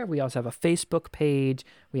there. We also have a Facebook page.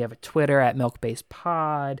 We have a Twitter at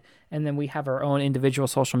MilkBasedPod. And then we have our own individual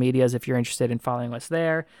social medias if you're interested in following us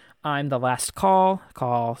there. I'm The Last Call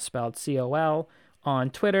spelled COL,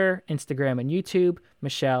 on Twitter, Instagram, and YouTube.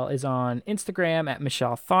 Michelle is on Instagram at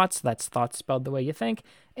Michelle Thoughts. That's thoughts spelled the way you think.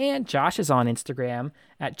 And Josh is on Instagram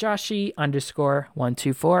at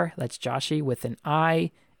Joshi_124. That's Joshi with an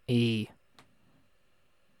I-E.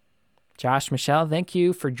 Josh, Michelle, thank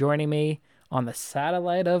you for joining me on the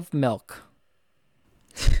Satellite of Milk.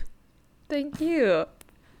 Thank you,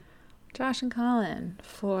 Josh and Colin,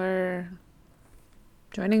 for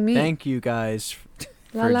joining me. Thank you guys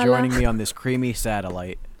La, for la, joining la. me on this creamy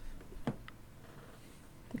satellite.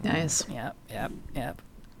 Nice. Yep.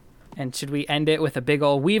 And should we end it with a big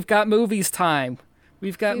old "We've got movies time"?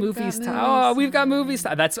 We've got movies time. Oh, we've got movies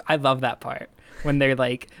time. I love that part when they're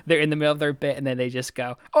in the middle of their bit and then they just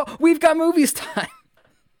go, "Oh, we've got movies time."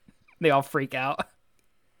 They all freak out.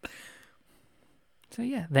 So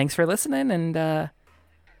yeah, thanks for listening, and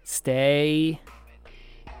Stay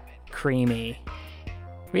creamy.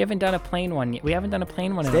 We haven't done a plain one yet. We haven't done a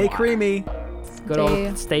plain one in a Stay while. creamy. Good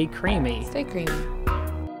old stay creamy. Stay creamy.